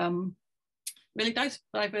diverse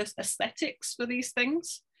aesthetics for these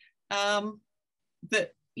things,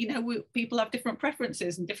 that, you know, people have different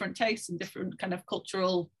preferences and different tastes and different kind of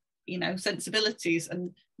cultural, you know, sensibilities,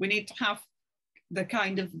 and we need to have the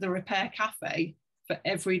kind of the repair cafe for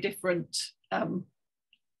every different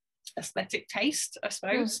aesthetic taste, I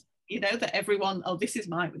suppose. You know, that everyone, oh, this is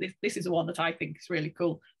this is the one that I think is really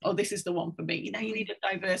cool, oh, this is the one for me, you know. You need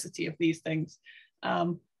a diversity of these things.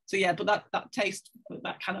 So yeah, but that taste,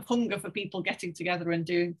 that kind of hunger for people getting together and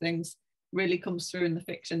doing things really comes through in the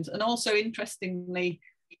fictions. And also interestingly,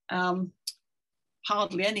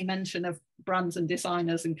 hardly any mention of brands and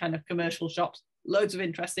designers and kind of commercial shops, loads of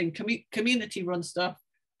interesting community run stuff,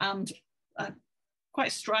 and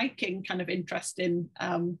quite striking kind of interest in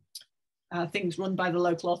things run by the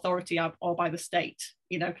local authority or by the state,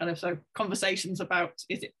 you know, kind of, so conversations about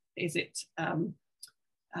is it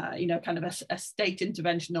you know, kind of a state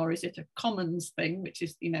intervention, or is it a commons thing, which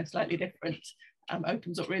is, you know, slightly different,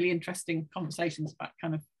 opens up really interesting conversations about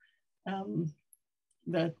kind of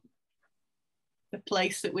the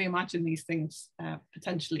place that we imagine these things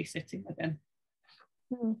potentially sitting within.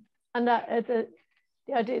 And that the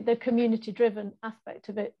idea, the community driven aspect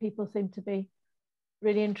of it, people seem to be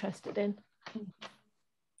really interested in.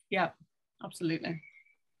 Yeah, absolutely.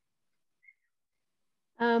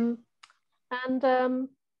 I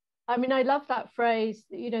mean, I love that phrase,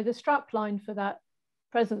 you know, the strap line for that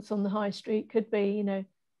presence on the high street could be, you know,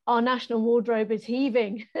 our national wardrobe is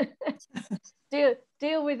heaving.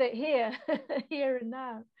 deal with it here, here and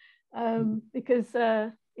now. Because,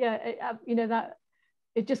 yeah, you know, that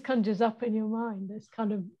it just conjures up in your mind this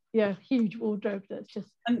kind of, yeah, huge wardrobe that's just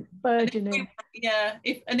burgeoning.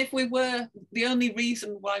 If we were, the only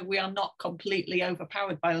reason why we are not completely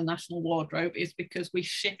overpowered by the national wardrobe is because we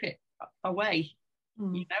ship it away.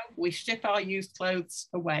 You know, we ship our used clothes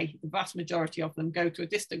away. The vast majority of them go to a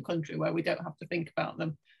distant country where we don't have to think about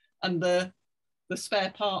them. And the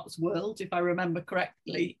spare parts world, if I remember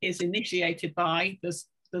correctly, is initiated by there's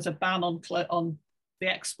a ban on the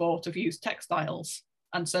export of used textiles.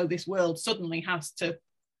 And so this world suddenly has to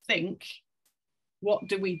think, what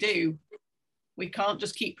do? We can't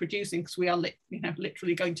just keep producing because we are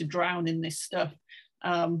literally going to drown in this stuff.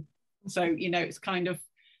 So, you know, it's kind of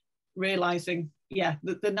realizing, yeah,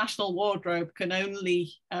 that the national wardrobe can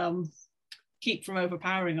only keep from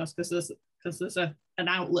overpowering us because there's an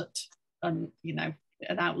outlet, and, you know,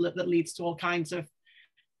 an outlet that leads to all kinds of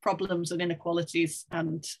problems and inequalities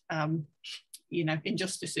and you know,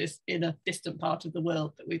 injustices in a distant part of the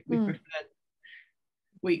world that we prefer.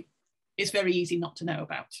 It's very easy not to know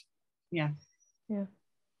about. Yeah.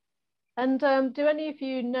 And do any of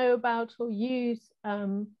you know about or use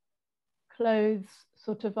clothes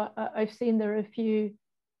sort of, I've seen there are a few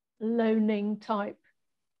loaning type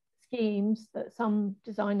schemes that some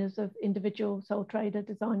designers of individual sole trader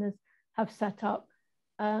designers have set up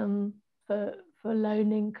for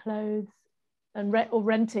loaning clothes and or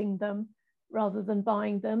renting them rather than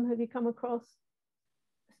buying them. Have you come across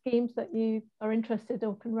schemes that you are interested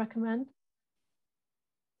or can recommend?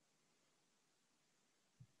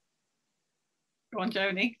 Go on,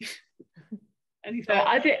 Joanie.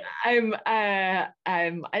 I think I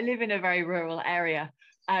live in a very rural area,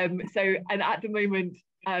 so, and at the moment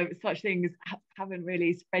such things haven't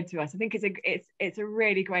really spread to us. I think it's a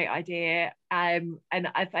really great idea, and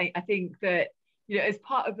I think that, you know, as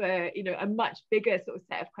part of a much bigger sort of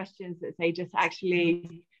set of questions that say just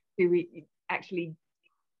actually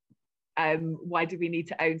why do we need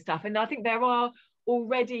to own stuff? And I think there are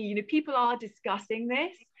already, you know, people are discussing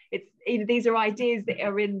this. It's, you know, these are ideas that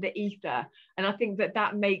are in the ether, and I think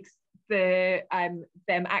that makes them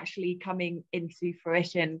actually coming into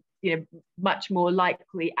fruition, you know, much more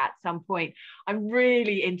likely at some point. I'm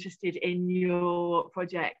really interested in your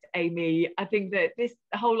project, Amy. I think that the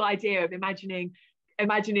whole idea of imagining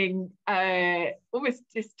imagining almost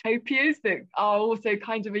dystopias that are also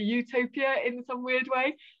kind of a utopia in some weird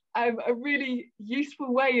way. A really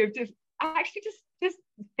useful way of just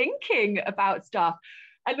thinking about stuff.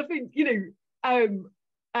 And I think, you know,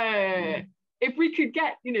 if we could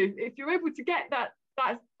get, you know, if you're able to get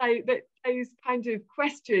those kind of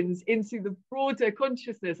questions into the broader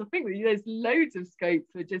consciousness, I think that there's loads of scope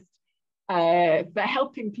for just for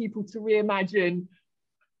helping people to reimagine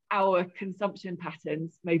our consumption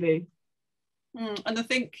patterns, maybe. And I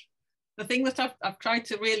think the thing that I've tried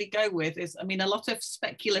to really go with is, I mean, a lot of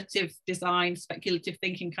speculative design, speculative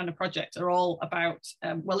thinking kind of projects are all about,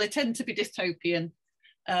 well, they tend to be dystopian.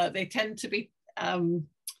 They tend to be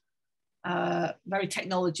very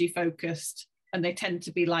technology focused, and they tend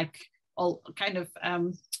to be like all kind of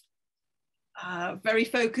very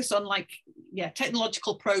focused on like, yeah,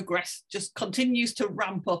 technological progress just continues to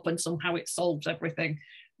ramp up and somehow it solves everything.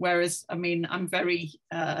 Whereas, I mean, I'm very,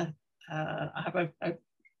 I have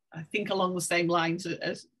I think along the same lines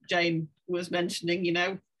as Jane was mentioning, you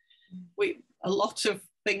know, a lot of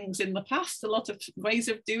things in the past, a lot of ways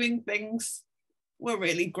of doing things were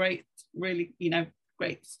really great, really, you know,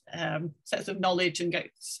 great sets of knowledge and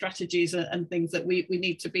great strategies and things that we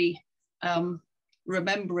need to be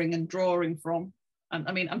remembering and drawing from. And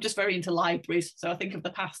I mean, I'm just very into libraries, so I think of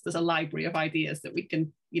the past as a library of ideas that we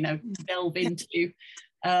can, you know, delve into.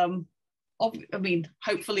 I mean,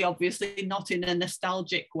 hopefully, obviously, not in a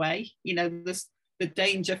nostalgic way. You know, there's the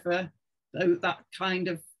danger for that kind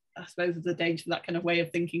of, I suppose, the danger for that kind of way of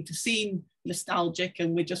thinking to seem nostalgic,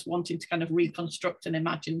 and we're just wanting to kind of reconstruct an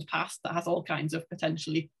imagined past that has all kinds of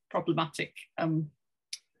potentially problematic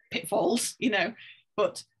pitfalls, you know.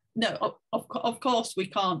 But no, of course, we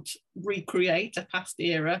can't recreate a past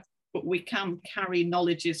era, but we can carry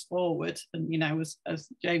knowledges forward. And, you know, as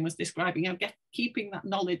Jane was describing, you know, keeping that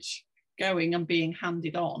knowledge going and being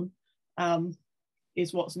handed on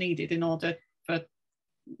is what's needed in order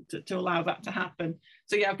to allow that to happen.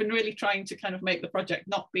 So yeah, I've been really trying to kind of make the project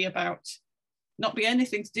not be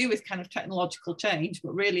anything to do with kind of technological change,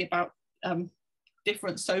 but really about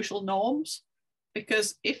different social norms.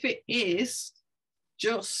 Because if it is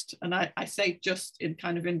just, and I say just in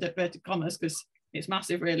kind of inverted commas because it's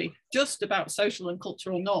massive really, just about social and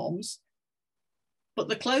cultural norms, but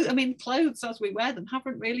the clothes as we wear them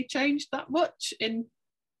haven't really changed that much in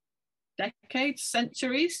decades,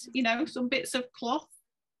 centuries. You know, some bits of cloth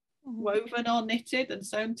woven or knitted and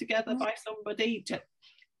sewn together by somebody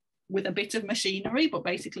with a bit of machinery, but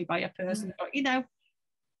basically by a person. But, you know,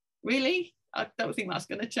 really, I don't think that's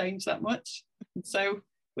going to change that much. And so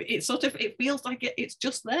it sort of, it feels like it's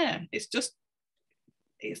just there. It's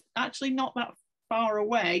actually not that far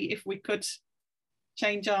away if we could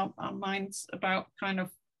change our minds about kind of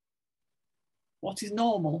what is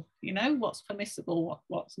normal, you know, what's permissible,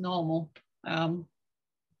 what's normal. And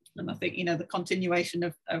I think, you know, the continuation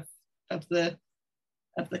of the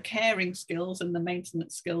caring skills and the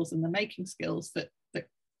maintenance skills and the making skills that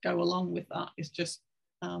go along with that is just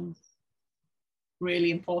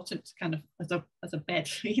really important to kind of as a bed,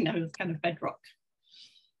 you know, as kind of bedrock.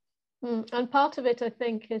 And part of it, I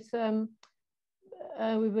think, is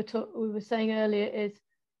we were saying earlier, is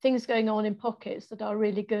things going on in pockets that are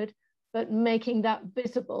really good, but making that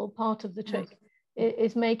visible. Part of the trick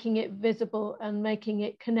is making it visible and making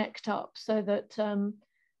it connect up, so that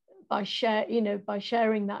by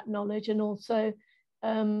sharing that knowledge, and also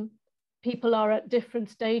people are at different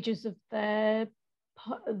stages of their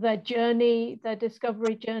journey, their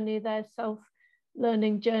discovery journey, their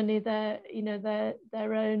self-learning journey, their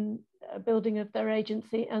own building of their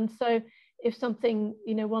agency. And so if something,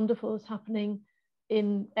 you know, wonderful is happening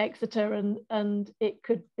in Exeter and it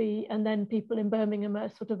could be, and then people in Birmingham are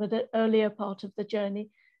sort of at an earlier part of the journey,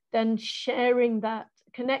 then sharing that,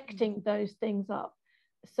 connecting those things up,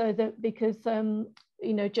 so that, because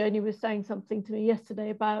you know, Joanie was saying something to me yesterday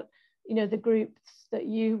about, you know, the groups that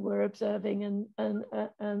you were observing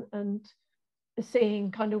and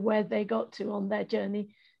seeing kind of where they got to on their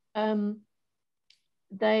journey.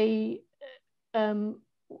 They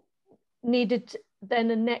needed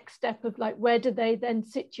then a next step of like, where do they then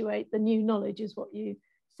situate the new knowledge, is what you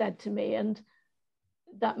said to me. And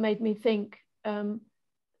that made me think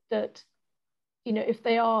that, you know, if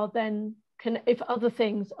they are then, if other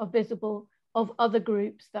things are visible of other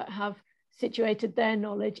groups that have situated their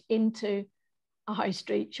knowledge into a high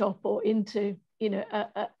street shop or into, you know,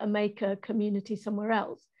 a maker community somewhere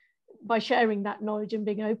else, by sharing that knowledge and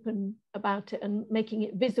being open about it and making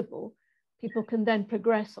it visible, people can then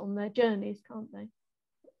progress on their journeys, can't they?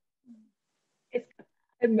 It's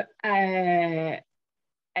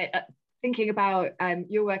thinking about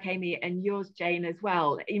your work, Amy, and yours, Jane, as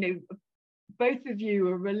well, you know, both of you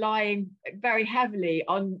are relying very heavily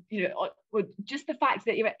on, you know, on just the fact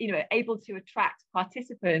that you're, you know, able to attract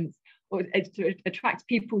participants or to attract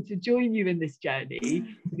people to join you in this journey,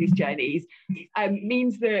 these journeys,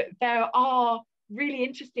 means that there are really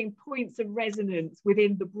interesting points of resonance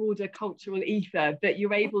within the broader cultural ether that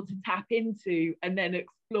you're able to tap into and then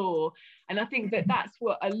explore. And I think that that's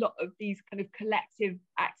what a lot of these kind of collective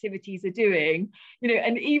activities are doing, you know.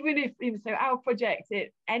 And even if, so our project,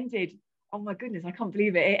 it ended, oh my goodness, I can't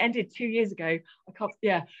believe it, it ended 2 years ago. I can't,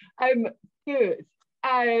 yeah, good.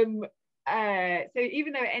 So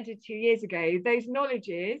even though it ended 2 years ago, those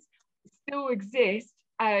knowledges still exist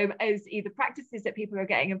as either practices that people are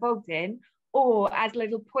getting involved in, or as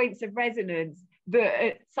little points of resonance that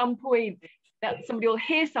at some point that somebody will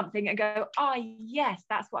hear something and go, ah, oh, yes,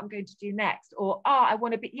 that's what I'm going to do next, or ah, oh, I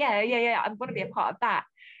want to be, yeah, I want to be a part of that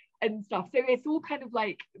and stuff. So it's all kind of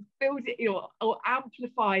like building, you know, or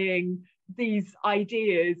amplifying these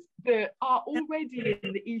ideas that are already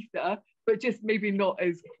in the ether, but just maybe not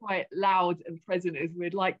as quite loud and present as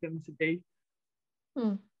we'd like them to be.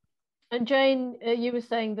 And Jane, you were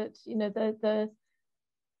saying that, you know, the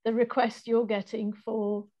request you're getting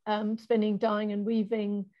for spinning, dyeing and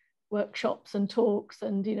weaving workshops and talks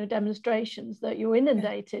and, you know, demonstrations, that you're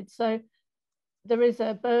inundated. So there is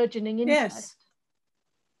a burgeoning interest. Yes,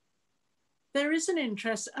 there is an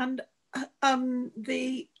interest. And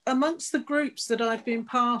amongst the groups that I've been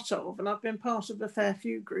part of, and I've been part of a fair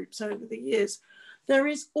few groups over the years, there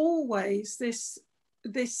is always this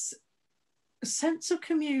sense of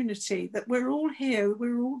community, that we're all here,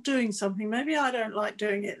 we're all doing something. Maybe I don't like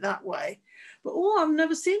doing it that way, but I've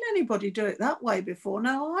never seen anybody do it that way before.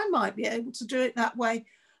 Now I might be able to do it that way.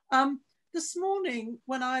 This morning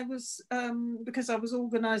when I was, because I was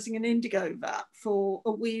organising an indigo vat for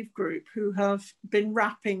a weave group who have been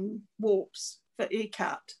wrapping warps for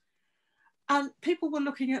ECAT, and people were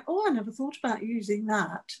looking at, oh, I never thought about using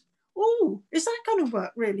that. Oh, is that going to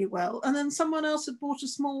work really well? And then someone else had bought a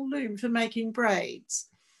small loom for making braids,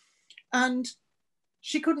 and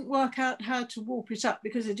she couldn't work out how to warp it up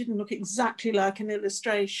because it didn't look exactly like an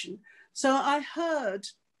illustration. So I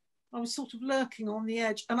was sort of lurking on the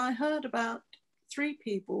edge, and I heard about 3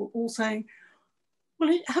 people all saying,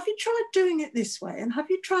 well, have you tried doing it this way? And have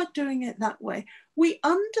you tried doing it that way?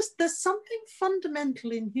 There's something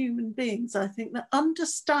fundamental in human beings, I think, that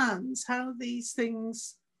understands how these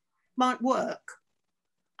things might work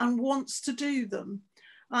and wants to do them.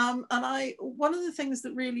 And one of the things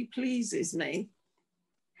that really pleases me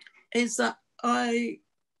is that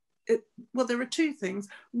well, there are 2 things.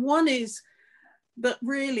 One is that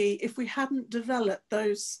really, if we hadn't developed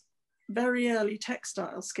those very early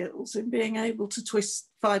textile skills in being able to twist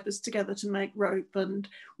fibres together to make rope and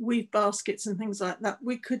weave baskets and things like that,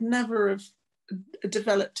 we could never have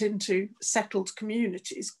developed into settled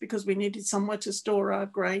communities, because we needed somewhere to store our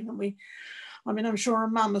grain. And I'm sure a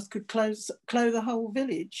mammoth could clothe a whole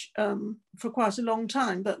village for quite a long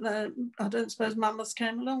time, but I don't suppose mammoths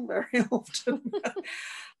came along very often.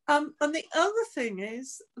 And the other thing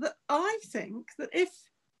is that I think that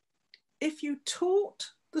if you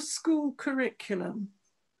taught the school curriculum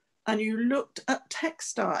and you looked at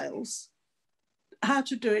textiles, how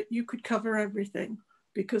to do it, you could cover everything,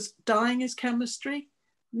 because dyeing is chemistry,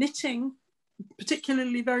 knitting,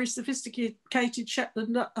 particularly very sophisticated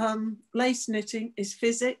Shetland lace knitting, is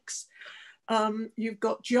physics. You've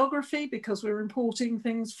got geography, because we're importing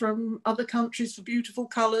things from other countries for beautiful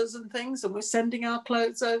colours and things, and we're sending our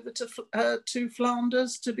clothes over to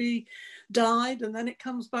Flanders to be dyed, and then it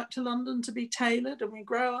comes back to London to be tailored, and we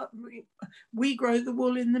grow the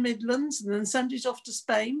wool in the Midlands and then send it off to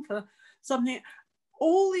Spain for something.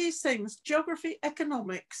 All these things, geography,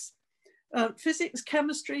 economics, physics,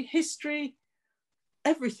 chemistry, history,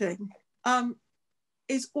 everything,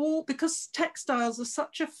 is all, because textiles are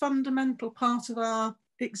such a fundamental part of our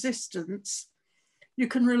existence, you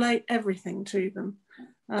can relate everything to them.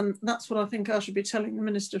 And that's what I think I should be telling the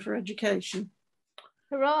Minister for Education.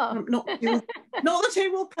 Hurrah! Not that he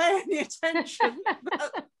will pay any attention,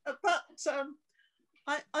 but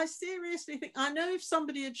I seriously think, I know if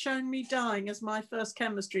somebody had shown me dyeing as my first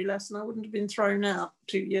chemistry lesson, I wouldn't have been thrown out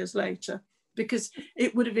 2 years later, because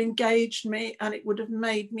it would have engaged me and it would have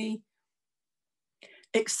made me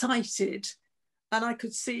excited, and I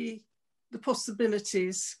could see the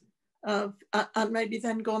possibilities of, and maybe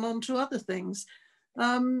then gone on to other things.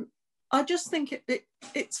 I just think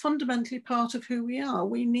it's fundamentally part of who we are.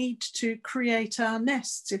 We need to create our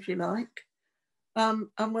nests, if you like, and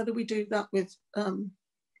whether we do that with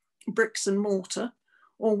bricks and mortar,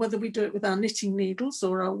 or whether we do it with our knitting needles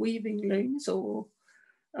or our weaving looms or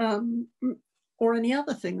any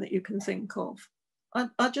other thing that you can think of.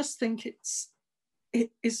 I just think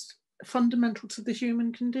it is fundamental to the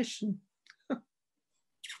human condition.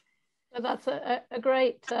 So that's a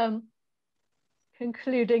great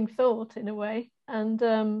concluding thought in a way. And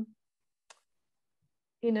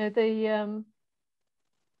you know, the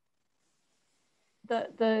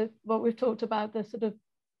what we've talked about, the sort of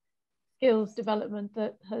skills development,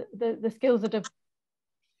 that the skills that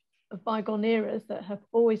of bygone eras that have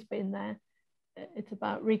always been there. It's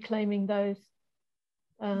about reclaiming those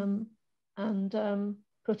and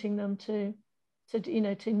putting them to you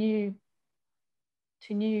know, to new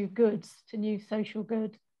goods, to new social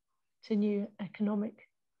good, to new economic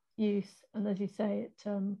use. And as you say, it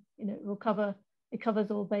you know, it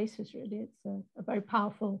covers all bases really. It's a very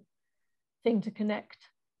powerful thing to connect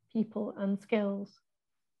people and skills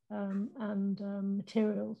and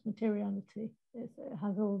materiality. It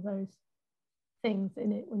has all those things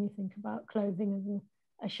in it when you think about clothing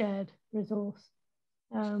as a shared resource.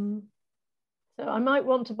 So I might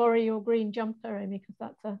want to borrow your green jumper, Amy, because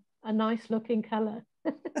that's a nice looking colour.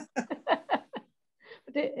 But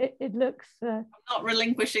it looks... I'm not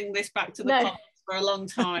relinquishing this back to the comments for a long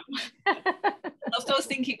time. I was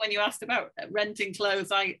thinking when you asked about renting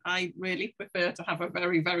clothes, I really prefer to have a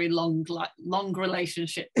very, very long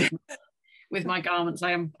relationship with my garments.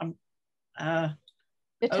 I'm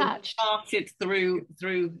detached, started through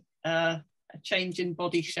a change in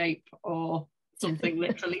body shape or something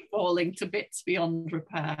literally falling to bits beyond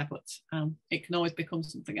repair, but it can always become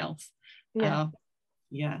something else. Yeah.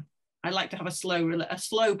 I like to have a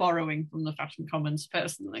slow borrowing from the Fashion Commons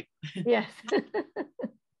personally. Yes.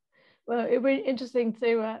 Well, it'll be interesting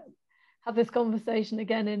to have this conversation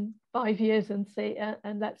again in 5 years and see,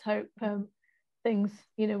 and let's hope things,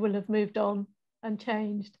 you know, will have moved on and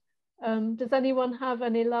changed. Does anyone have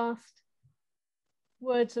any last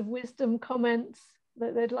words of wisdom, comments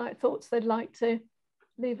that thoughts they'd like to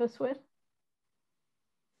leave us with?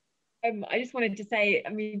 I just wanted to say, I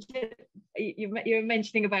mean, you were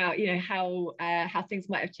mentioning about, you know, how things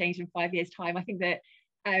might have changed in 5 years' time. I think that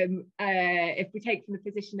if we take from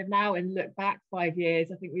the position of now and look back 5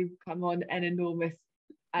 years, I think we've come on an enormous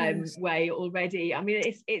way already. I mean,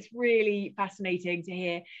 it's really fascinating to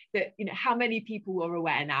hear that, you know, how many people are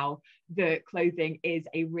aware now that clothing is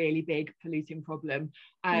a really big polluting problem.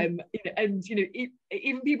 And you know,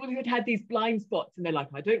 even people who had these blind spots and they're like,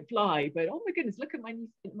 I don't fly, but oh my goodness, look at my new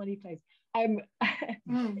clothes.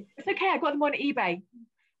 It's okay, I got them on eBay.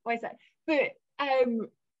 Why is that? But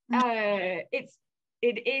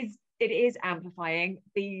it is amplifying.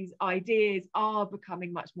 These ideas are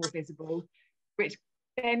becoming much more visible, which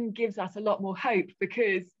then gives us a lot more hope,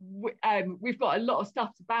 because we've got a lot of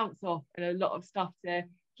stuff to bounce off and a lot of stuff to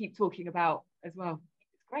keep talking about as well.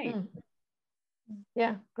 It's great.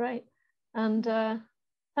 Yeah, great. And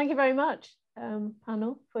thank you very much,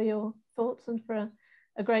 panel, for your thoughts and for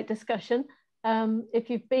a great discussion. If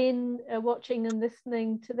you've been watching and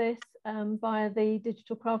listening to this via the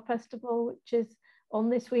Digital Craft Festival, which is on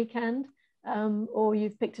this weekend, or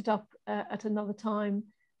you've picked it up at another time,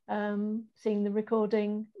 seeing the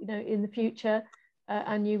recording, you know, in the future,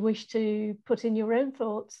 and you wish to put in your own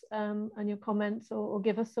thoughts and your comments, or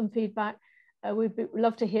give us some feedback, we'd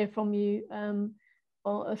love to hear from you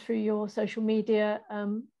or through your social media.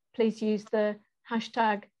 Please use the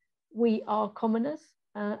hashtag #WeAreCommoners,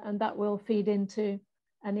 and that will feed into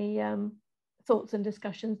any thoughts and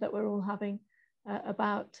discussions that we're all having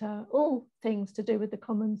about all things to do with the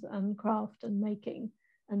commons and craft and making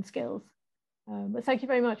and skills. But thank you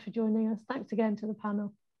very much for joining us. Thanks again to the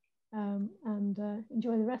panel, and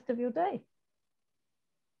enjoy the rest of your day.